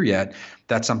come through yet.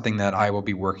 That's something that I will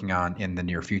be working on in the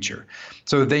near future.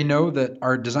 So they know that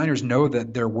our designers know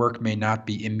that their work may not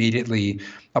be immediately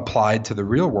applied to the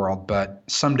real world, but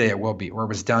someday it will be, or it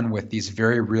was done with these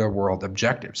very real world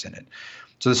objectives in it.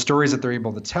 So the stories that they're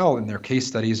able to tell in their case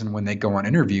studies and when they go on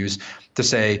interviews to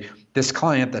say, this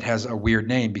client that has a weird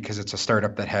name because it's a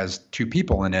startup that has 2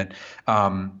 people in it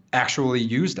actually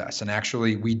used us. And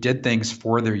actually we did things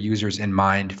for their users in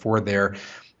mind, for their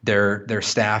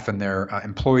staff and their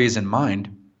employees in mind,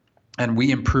 and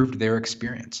we improved their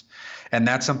experience. And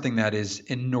that's something that is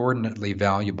inordinately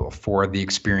valuable for the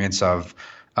experience of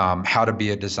how to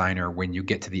be a designer when you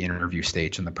get to the interview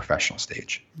stage and the professional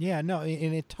stage. Yeah, no,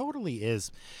 and it totally is.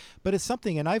 But it's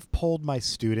something, and I've polled my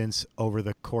students over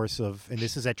the course of, and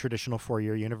this is at traditional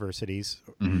 4-year universities,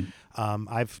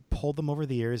 I've polled them over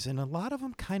the years, and a lot of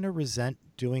them kind of resent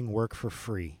doing work for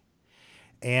free.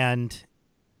 And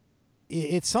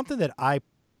it's something that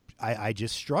I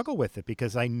just struggle with it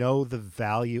because I know the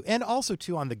value, and also,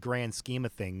 too, on the grand scheme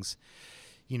of things,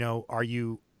 are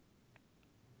you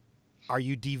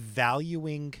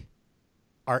devaluing,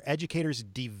 are educators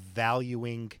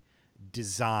devaluing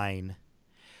design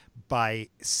by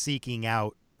seeking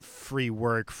out free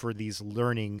work for these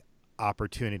learning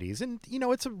opportunities? And,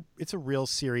 it's a real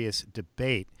serious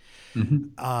debate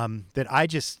that I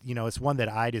just, it's one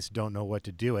that I just don't know what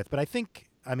to do with. But I think,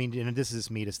 and this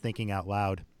is me just thinking out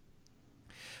loud,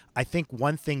 I think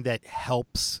one thing that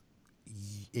helps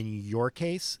in your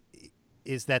case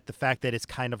is that the fact that it's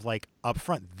kind of like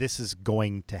upfront, this is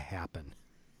going to happen.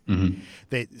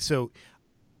 So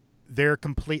they're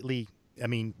completely, I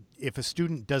mean, if a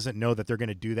student doesn't know that they're going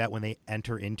to do that when they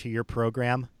enter into your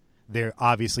program, they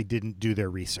obviously didn't do their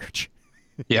research.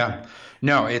 Yeah,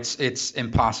 no, it's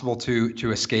impossible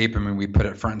to escape. I mean, we put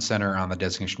it front and center on the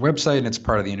designation website, and it's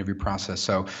part of the interview process.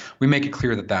 So we make it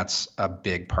clear that that's a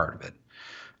big part of it.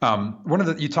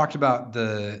 You talked about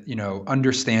the,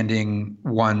 understanding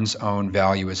one's own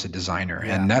value as a designer.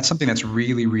 Yeah. And that's something that's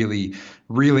really, really,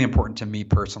 really important to me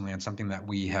personally, and something that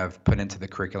we have put into the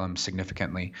curriculum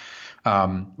significantly.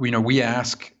 We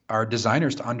ask our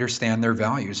designers to understand their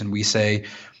values, and we say,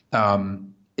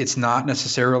 it's not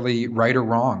necessarily right or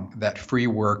wrong that free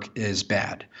work is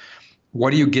bad.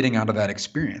 What are you getting out of that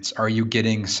experience? Are you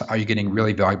getting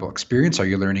really valuable experience? Are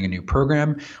you learning a new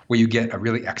program? Will you get a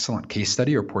really excellent case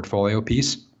study or portfolio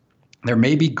piece? There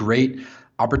may be great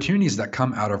opportunities that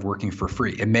come out of working for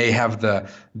free. It may have the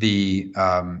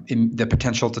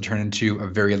potential to turn into a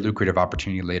very lucrative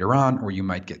opportunity later on, or you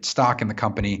might get stock in the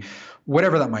company,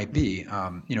 whatever that might be.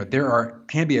 There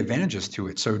can be advantages to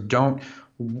it. So don't.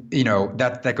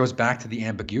 That goes back to the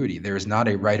ambiguity. There is not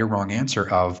a right or wrong answer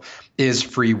of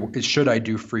should I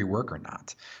do free work or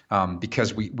not?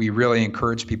 Because we really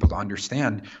encourage people to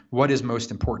understand what is most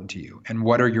important to you and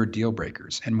what are your deal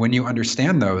breakers. And when you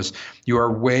understand those, you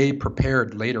are way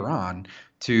prepared later on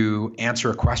to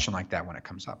answer a question like that when it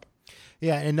comes up.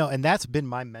 Yeah, and that's been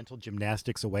my mental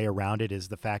gymnastics away around it, is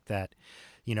the fact that,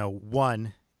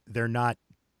 one, they're not.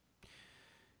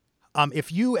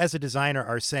 If you as a designer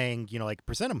are saying,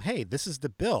 present them, hey, this is the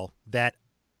bill that,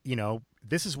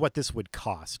 this is what this would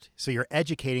cost. So you're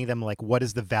educating them, like, what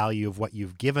is the value of what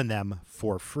you've given them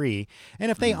for free? And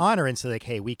if they honor and say, like,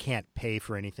 hey, we can't pay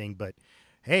for anything, but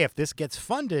hey, if this gets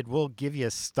funded, we'll give you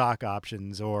stock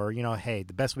options, or, hey,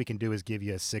 the best we can do is give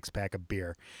you a 6-pack of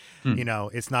beer.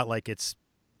 It's not like it's,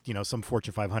 some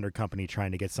Fortune 500 company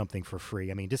trying to get something for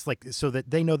free. I mean, just like, so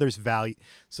that they know there's value.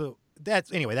 So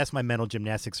that's my mental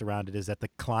gymnastics around it, is that the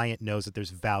client knows that there's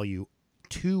value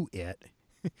to it.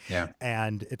 Yeah.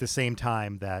 And at the same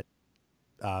time that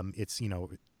it's,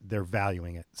 they're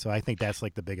valuing it. So I think that's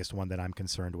like the biggest one that I'm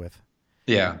concerned with.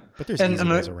 Yeah. But there's easy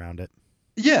ways around it.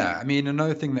 Yeah. I mean,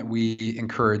 another thing that we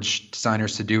encourage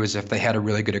designers to do is, if they had a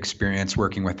really good experience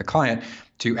working with the client,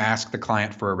 to ask the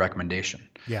client for a recommendation.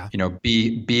 Yeah.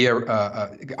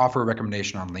 Offer a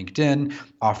recommendation on LinkedIn,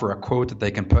 offer a quote that they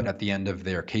can put at the end of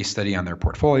their case study on their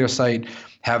portfolio site,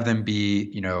 have them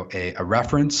be, a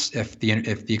reference if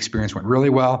the experience went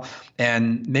really well,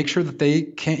 and make sure that they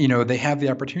can, they have the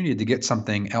opportunity to get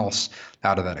something else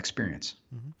out of that experience.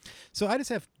 Mm-hmm. So I just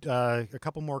have a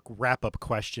couple more wrap-up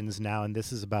questions now, and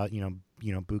this is about,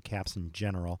 boot camps in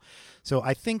general. So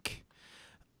I think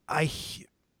I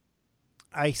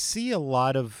see a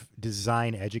lot of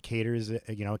design educators,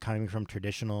 coming from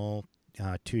traditional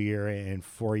 2-year and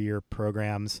 4-year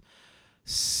programs,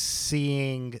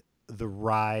 seeing the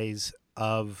rise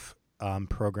of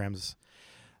programs,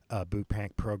 boot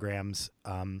camp programs,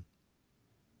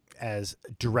 as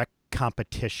direct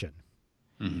competition.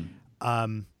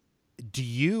 Mm-hmm. Do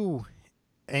you,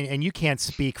 and you can't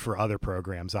speak for other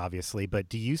programs, obviously, but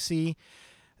do you see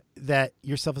that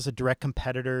yourself as a direct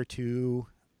competitor to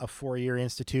a 4-year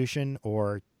institution,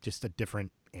 or just a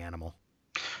different animal?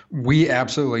 We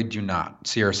absolutely do not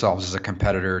see ourselves as a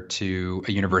competitor to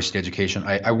a university education.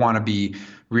 I want to be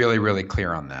really, really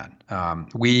clear on that.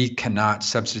 We cannot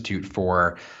substitute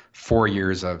for 4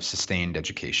 years of sustained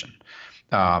education.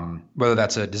 Whether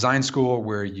that's a design school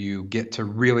where you get to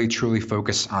really truly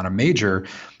focus on a major,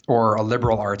 or a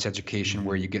liberal arts education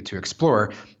where you get to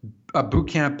explore, a boot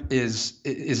camp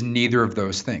is neither of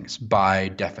those things by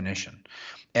definition.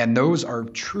 And those are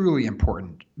truly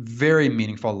important, very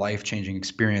meaningful, life-changing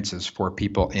experiences for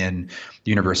people in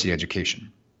university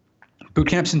education. Boot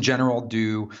camps in general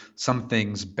do some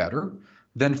things better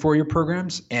than 4-year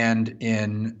programs, and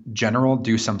in general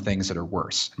do some things that are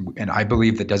worse. And I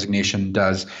believe that designation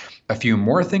does a few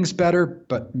more things better,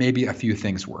 but maybe a few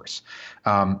things worse.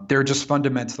 They're just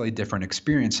fundamentally different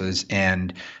experiences,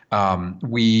 and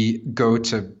we go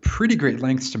to pretty great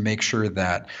lengths to make sure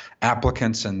that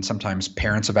applicants, and sometimes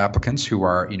parents of applicants who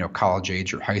are, college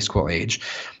age or high school age,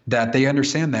 that they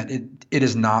understand that it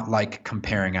is not like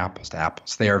comparing apples to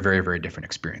apples. They are very, very different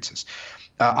experiences.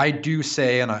 I do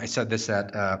say, and I said this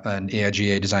at an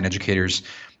AIGA Design Educators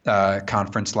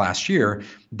conference last year,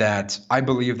 that I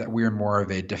believe that we are more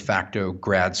of a de facto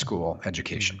grad school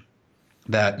education.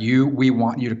 That we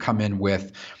want you to come in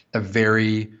with a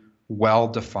very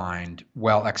well-defined,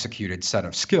 well-executed set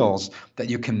of skills that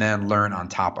you can then learn on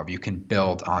top of. You can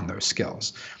build on those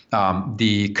skills.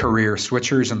 The career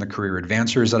switchers and the career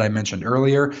advancers that I mentioned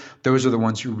earlier, those are the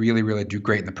ones who really, really do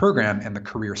great in the program. And the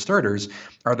career starters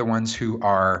are the ones who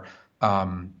are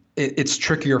it's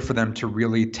trickier for them to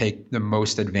really take the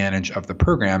most advantage of the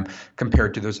program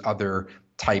compared to those other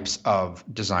types of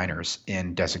designers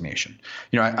in designation.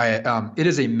 It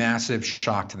is a massive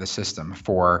shock to the system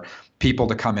for people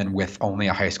to come in with only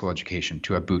a high school education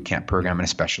to a boot camp program, and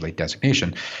especially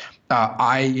designation.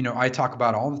 I talk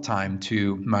about all the time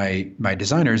to my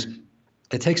designers.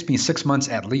 It takes me 6 months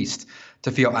at least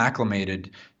to feel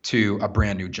acclimated to a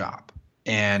brand new job.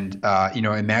 And,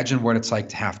 imagine what it's like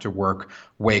to have to work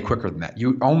way quicker than that.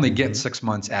 You only get 6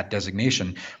 months at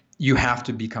designation. You have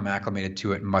to become acclimated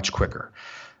to it much quicker.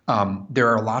 There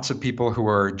are lots of people who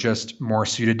are just more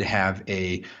suited to have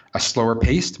a slower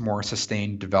paced, more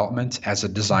sustained development as a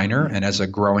designer and as a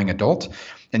growing adult.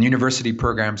 And university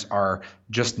programs are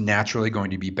just naturally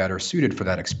going to be better suited for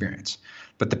that experience.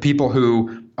 But the people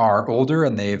who are older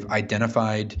and they've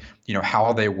identified,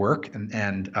 how they work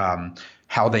and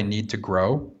how they need to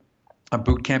grow, a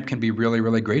boot camp can be really,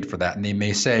 really great for that. And they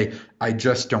may say, I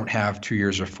just don't have 2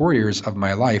 years or 4 years of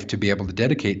my life to be able to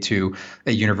dedicate to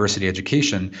a university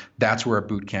education. That's where a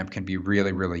boot camp can be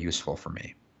really, really useful for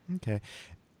me. Okay.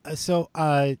 So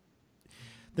the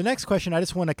next question, I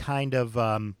just want to kind of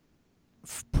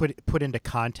put into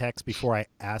context before I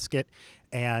ask it.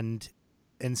 And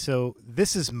so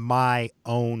this is my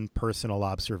own personal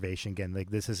observation. Again,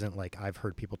 like this isn't like I've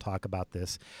heard people talk about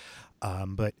this,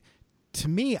 but to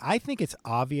me, I think it's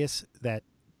obvious that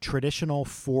traditional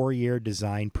 4-year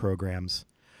design programs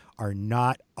are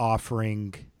not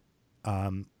offering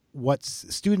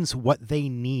students what they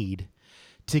need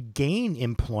to gain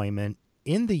employment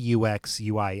in the UX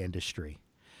UI industry.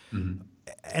 Mm-hmm.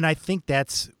 And I think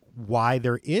that's why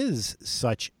there is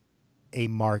such a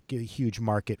huge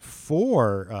market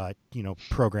for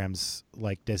programs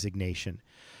like designation.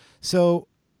 So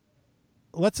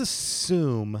let's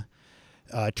assume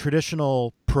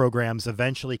traditional programs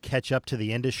eventually catch up to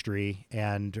the industry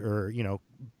or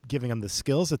giving them the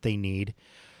skills that they need.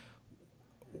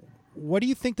 What do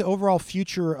you think the overall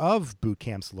future of boot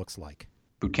camps looks like?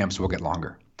 Boot camps will get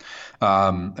longer.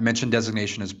 I mentioned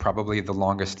designation is probably the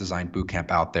longest designed boot camp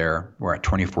out there. We're at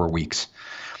 24 weeks.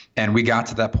 And we got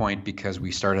to that point because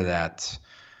we started at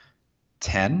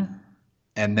 10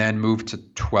 and then moved to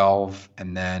 12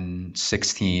 and then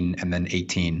 16 and then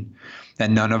 18.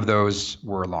 And none of those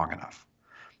were long enough.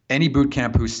 Any boot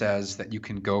camp who says that you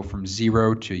can go from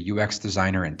 0 to UX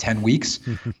designer in 10 weeks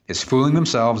is fooling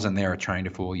themselves, and they are trying to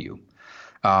fool you.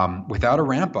 Without a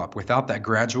ramp up, without that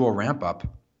gradual ramp up,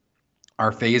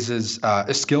 our phases,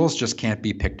 skills just can't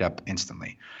be picked up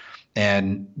instantly.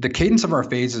 And the cadence of our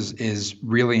phases is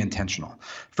really intentional.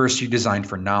 First, you design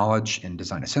for knowledge in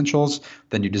Design Essentials.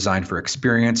 Then you design for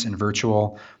experience in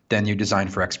Virtual. Then you design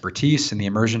for expertise in the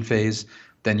immersion phase.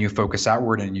 Then you focus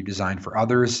outward and you design for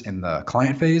others in the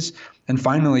client phase. And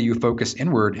finally, you focus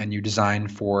inward and you design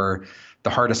for the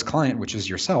hardest client, which is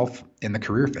yourself, in the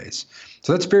career phase.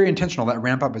 So that's very intentional. That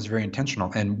ramp up is very intentional.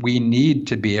 And we need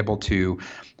to be able to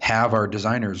have our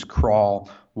designers crawl,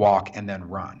 walk, and then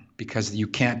run, because you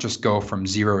can't just go from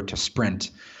 0 to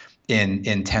sprint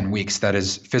in 10 weeks. That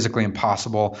is physically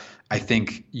impossible. I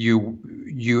think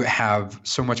you have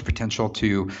so much potential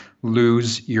to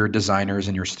lose your designers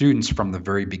and your students from the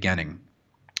very beginning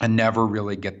and never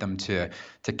really get them to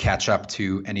catch up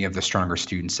to any of the stronger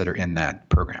students that are in that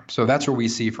program. So that's what we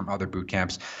see from other boot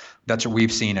camps. That's what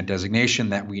we've seen at designation,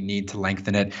 that we need to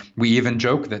lengthen it. We even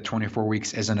joke that 24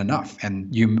 weeks isn't enough.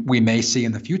 And we may see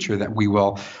in the future that we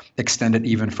will extend it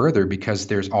even further, because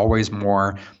there's always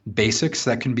more basics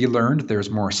that can be learned. There's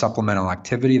more supplemental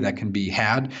activity that can be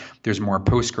had. There's more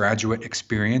postgraduate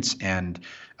experience and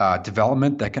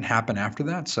development that can happen after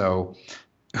that. So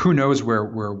who knows where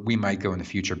we might go in the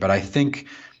future. But I think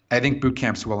boot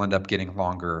camps will end up getting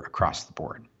longer across the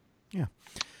board. Yeah.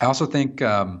 I also think, do you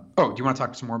want to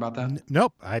talk some more about that?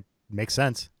 Nope. Makes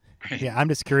sense. Yeah. I'm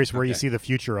just curious where you see the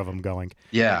future of them going.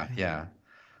 Yeah.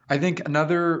 I think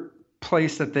another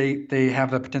place that they have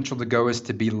the potential to go is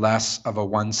to be less of a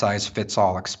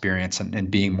one-size-fits-all experience and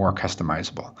being more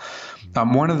customizable.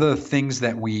 One of the things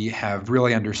that we have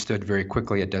really understood very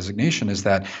quickly at designation is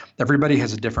that everybody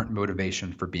has a different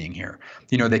motivation for being here.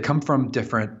 They come from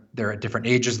they're at different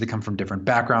ages, they come from different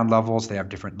background levels, they have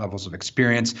different levels of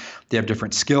experience, they have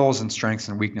different skills and strengths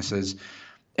and weaknesses.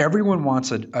 Everyone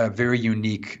wants a very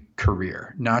unique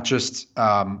career, not just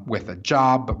with a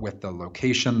job, but with the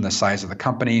location, the size of the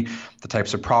company, the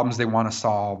types of problems they want to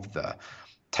solve, the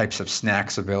types of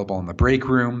snacks available in the break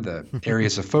room, the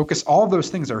areas of focus. All of those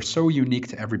things are so unique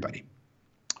to everybody.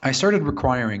 I started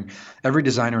requiring every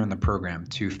designer in the program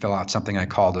to fill out something I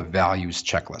called a values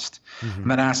checklist. And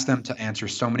then asked them to answer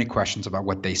so many questions about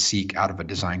what they seek out of a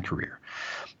design career.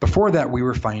 Before that, we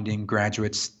were finding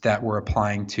graduates that were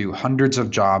applying to hundreds of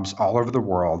jobs all over the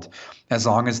world as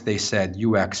long as they said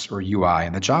UX or UI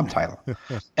in the job title.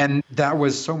 And that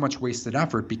was so much wasted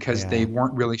effort because they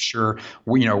weren't really sure,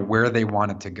 where they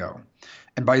wanted to go.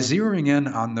 And by zeroing in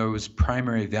on those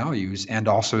primary values and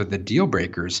also the deal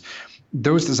breakers,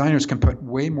 those designers can put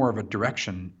way more of a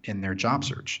direction in their job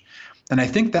search. And I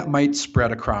think that might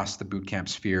spread across the bootcamp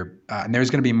sphere. And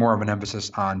there's going to be more of an emphasis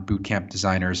on bootcamp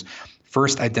designers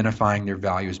first identifying their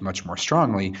values much more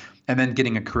strongly, and then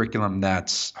getting a curriculum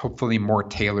that's hopefully more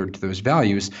tailored to those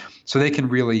values so they can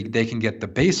get the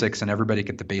basics and everybody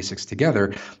get the basics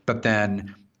together, but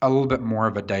then a little bit more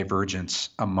of a divergence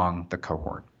among the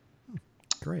cohort.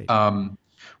 Great.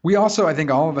 We also, I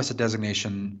think all of us at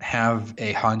Designation have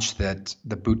a hunch that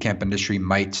the bootcamp industry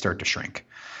might start to shrink,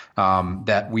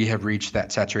 that we have reached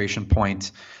that saturation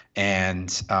point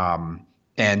and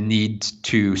need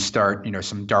to start,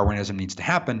 some Darwinism needs to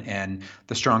happen, and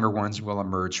the stronger ones will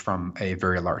emerge from a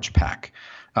very large pack.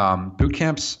 Boot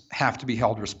camps have to be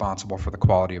held responsible for the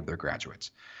quality of their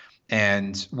graduates.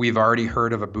 And we've already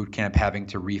heard of a boot camp having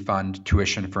to refund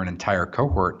tuition for an entire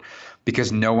cohort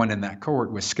because no one in that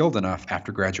cohort was skilled enough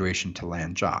after graduation to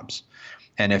land jobs.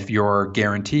 And if your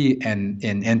guarantee in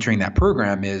entering that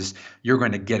program is you're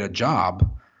going to get a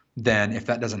job, then if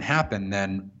that doesn't happen,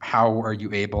 then how are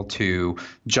you able to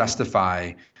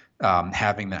justify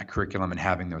having that curriculum and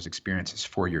having those experiences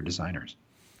for your designers?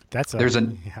 That's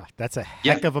a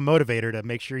heck of a motivator to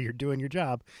make sure you're doing your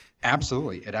job.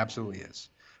 Absolutely. It absolutely is.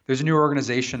 There's a new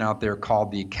organization out there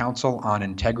called the Council on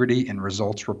Integrity and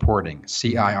Results Reporting,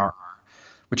 CIRR,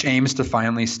 which aims to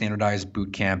finally standardize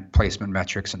bootcamp placement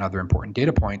metrics and other important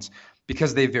data points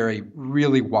because they vary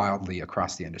really wildly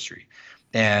across the industry.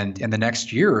 And in the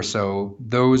next year or so,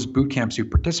 those boot camps who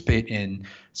participate in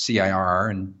CIRR,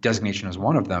 and Designation is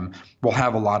one of them, will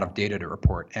have a lot of data to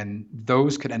report. And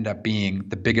those could end up being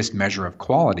the biggest measure of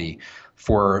quality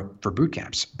for boot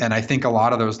camps. And I think a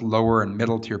lot of those lower and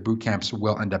middle tier boot camps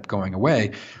will end up going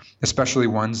away, especially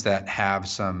ones that have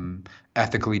some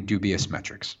ethically dubious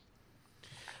metrics.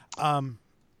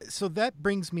 So that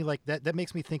brings me that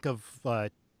makes me think of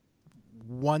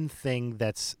one thing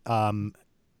that's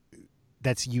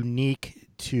unique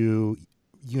to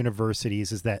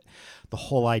universities is that the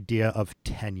whole idea of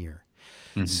tenure.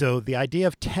 Mm-hmm. So the idea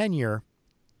of tenure,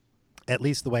 at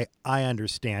least the way I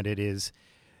understand it, is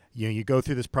you go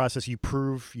through this process, you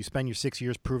spend your 6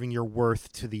 years proving your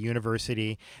worth to the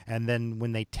university, and then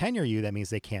when they tenure you, that means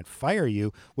they can't fire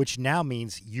you, which now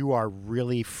means you are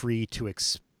really free to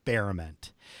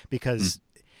experiment, because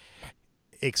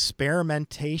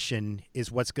experimentation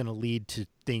is what's going to lead to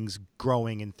things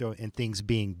growing and things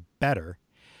being better.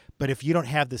 But if you don't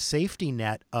have the safety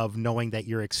net of knowing that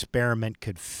your experiment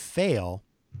could fail,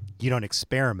 you don't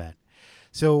experiment.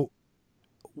 So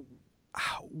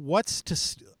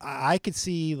I could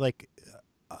see like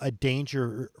a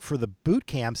danger for the boot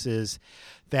camps is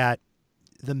that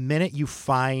the minute you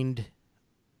find,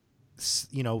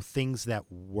 things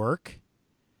that work,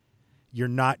 you're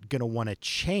not going to want to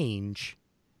change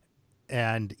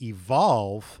and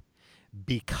evolve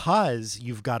because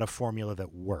you've got a formula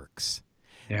that works.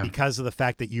 Yeah. Because of the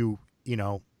fact that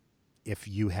if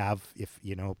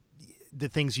the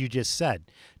things you just said,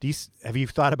 have you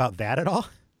thought about that at all?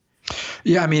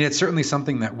 Yeah, I mean, it's certainly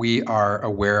something that we are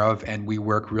aware of and we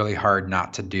work really hard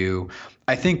not to do.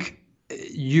 I think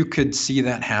you could see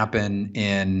that happen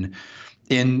in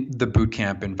the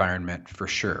bootcamp environment for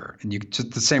sure. And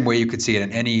just the same way you could see it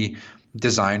in any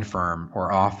design firm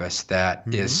or office that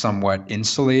is somewhat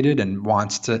insulated and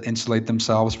wants to insulate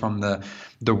themselves from the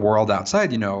world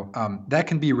outside, that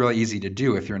can be really easy to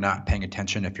do if you're not paying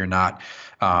attention, if you're not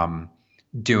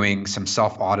doing some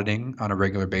self-auditing on a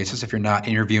regular basis, if you're not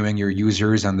interviewing your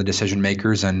users and the decision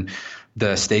makers and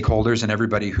the stakeholders and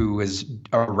everybody who is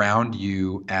around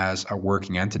you as a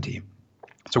working entity.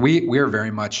 So we are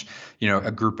very much,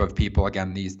 a group of people,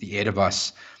 again, the 8 of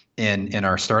us in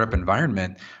our startup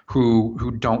environment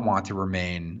who don't want to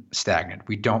remain stagnant.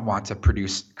 We don't want to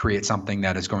create something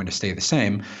that is going to stay the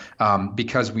same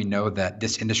because we know that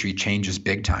this industry changes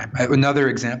big time. Another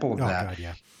example of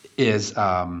is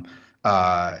a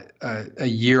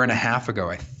year and a half ago,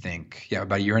 I think. Yeah,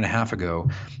 about a year and a half ago,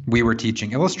 we were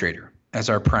teaching Illustrator as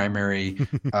our primary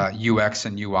UX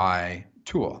and UI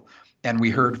tool. And we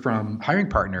heard from hiring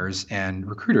partners and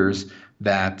recruiters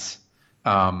that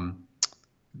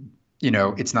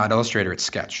it's not Illustrator, it's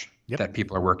Sketch that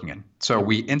people are working in. So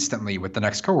we instantly, with the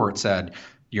next cohort, said,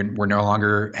 we're no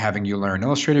longer having you learn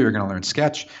Illustrator, you're going to learn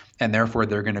Sketch, and therefore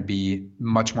they're going to be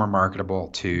much more marketable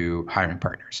to hiring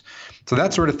partners. So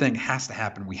that sort of thing has to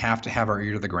happen. We have to have our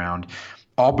ear to the ground.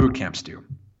 All boot camps do.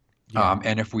 Yeah.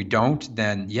 And if we don't,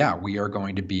 then we are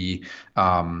going to be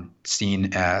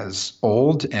seen as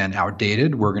old and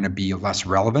outdated. We're going to be less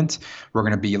relevant. We're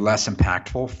going to be less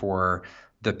impactful for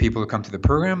the people who come to the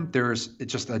program.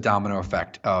 It's just a domino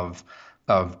effect of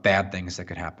bad things that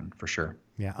could happen for sure.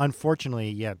 Yeah,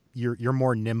 unfortunately, you're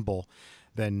more nimble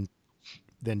than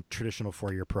traditional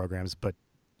 4-year programs, but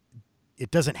it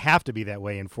doesn't have to be that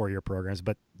way in 4-year programs.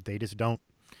 But they just don't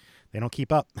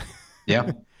keep up.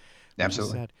 Yeah,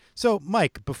 absolutely. So,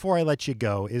 Mike, before I let you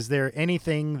go, is there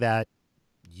anything that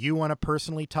you want to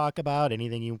personally talk about?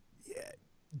 Anything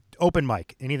open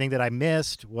mic? Anything that I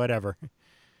missed? Whatever.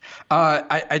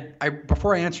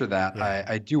 Before I answer that,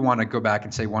 I do want to go back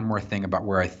and say one more thing about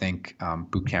where I think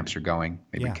boot camps are going.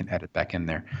 Maybe we can edit back in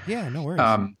there. Yeah, no worries.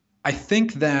 I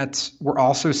think that we're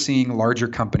also seeing larger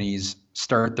companies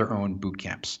start their own boot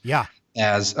camps. Yeah.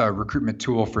 As a recruitment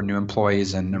tool for new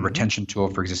employees and a retention tool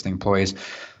for existing employees.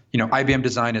 IBM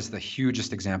Design is the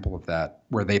hugest example of that,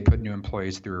 where they put new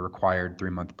employees through a required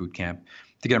 3-month boot camp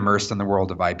to get immersed in the world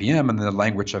of IBM and the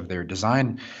language of their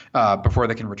design before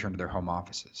they can return to their home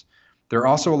offices. There are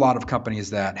also a lot of companies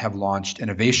that have launched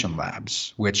innovation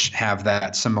labs, which have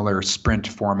that similar sprint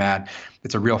format.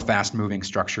 It's a real fast-moving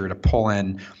structure to pull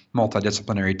in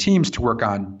multidisciplinary teams to work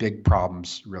on big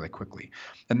problems really quickly.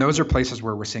 And those are places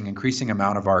where we're seeing increasing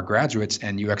amount of our graduates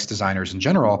and UX designers in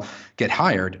general get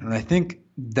hired. And I think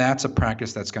that's a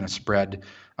practice that's going to spread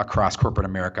across corporate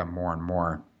America more and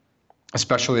more,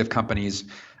 especially if companies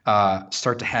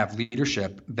start to have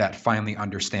leadership that finally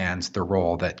understands the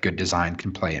role that good design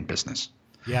can play in business.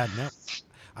 Yeah, no,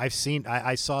 I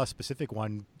saw a specific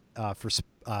one for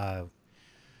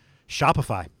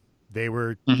Shopify. They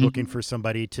were looking for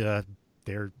somebody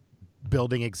they're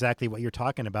building exactly what you're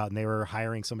talking about, and they were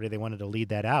hiring somebody they wanted to lead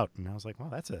that out. And I was like, well,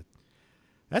 that's an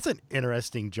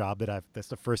interesting job that's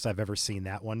the first I've ever seen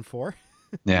that one for.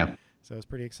 Yeah. So it's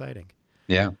pretty exciting.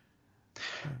 Yeah.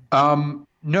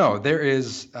 No, there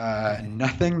is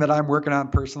nothing that I'm working on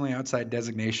personally outside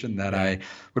designation that I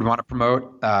would want to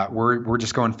promote. We're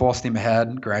just going full steam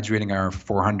ahead, graduating our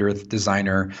 400th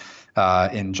designer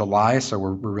in July, so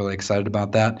we're really excited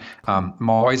about that. I'm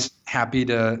always happy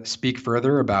to speak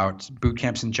further about boot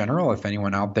camps in general. If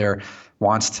anyone out there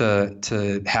wants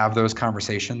to have those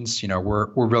conversations, we're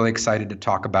really excited to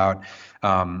talk about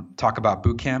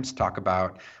boot camps, talk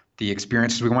about the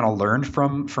experiences we want to learn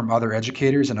from other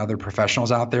educators and other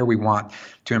professionals out there. We want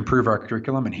to improve our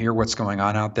curriculum and hear what's going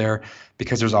on out there,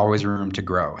 because there's always room to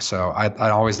grow. So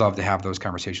I always love to have those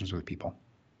conversations with people.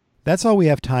 That's all we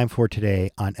have time for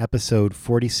today on episode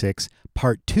 46,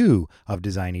 part 2 of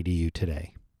Design EDU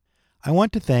Today. I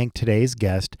want to thank today's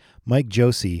guest, Mike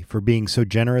Josie, for being so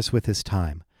generous with his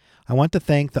time. I want to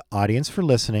thank the audience for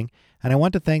listening, and I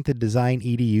want to thank the Design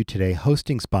EDU Today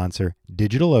hosting sponsor,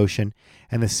 DigitalOcean,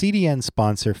 and the CDN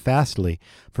sponsor, Fastly,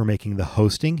 for making the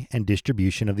hosting and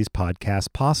distribution of these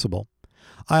podcasts possible.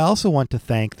 I also want to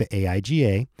thank the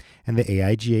AIGA and the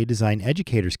AIGA Design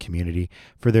Educators community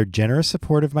for their generous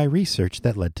support of my research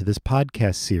that led to this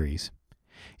podcast series.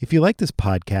 If you like this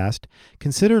podcast,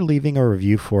 consider leaving a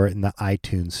review for it in the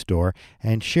iTunes store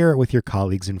and share it with your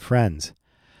colleagues and friends.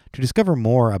 To discover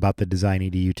more about the Design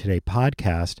EDU Today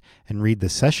podcast and read the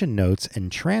session notes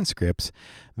and transcripts,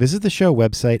 visit the show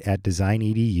website at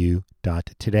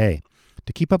designedu.today.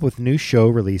 To keep up with new show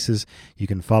releases, you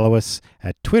can follow us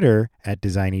at Twitter at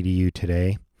Design EDU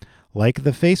Today, like the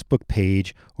Facebook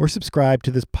page, or subscribe to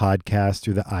this podcast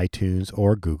through the iTunes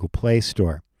or Google Play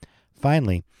Store.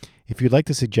 Finally, if you'd like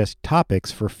to suggest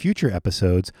topics for future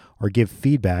episodes or give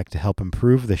feedback to help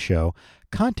improve the show,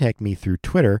 contact me through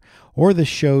Twitter or the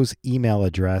show's email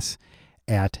address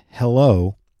at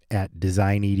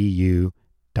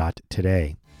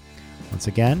hello@designedu.today. Once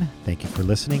again, thank you for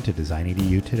listening to Design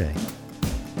EDU Today.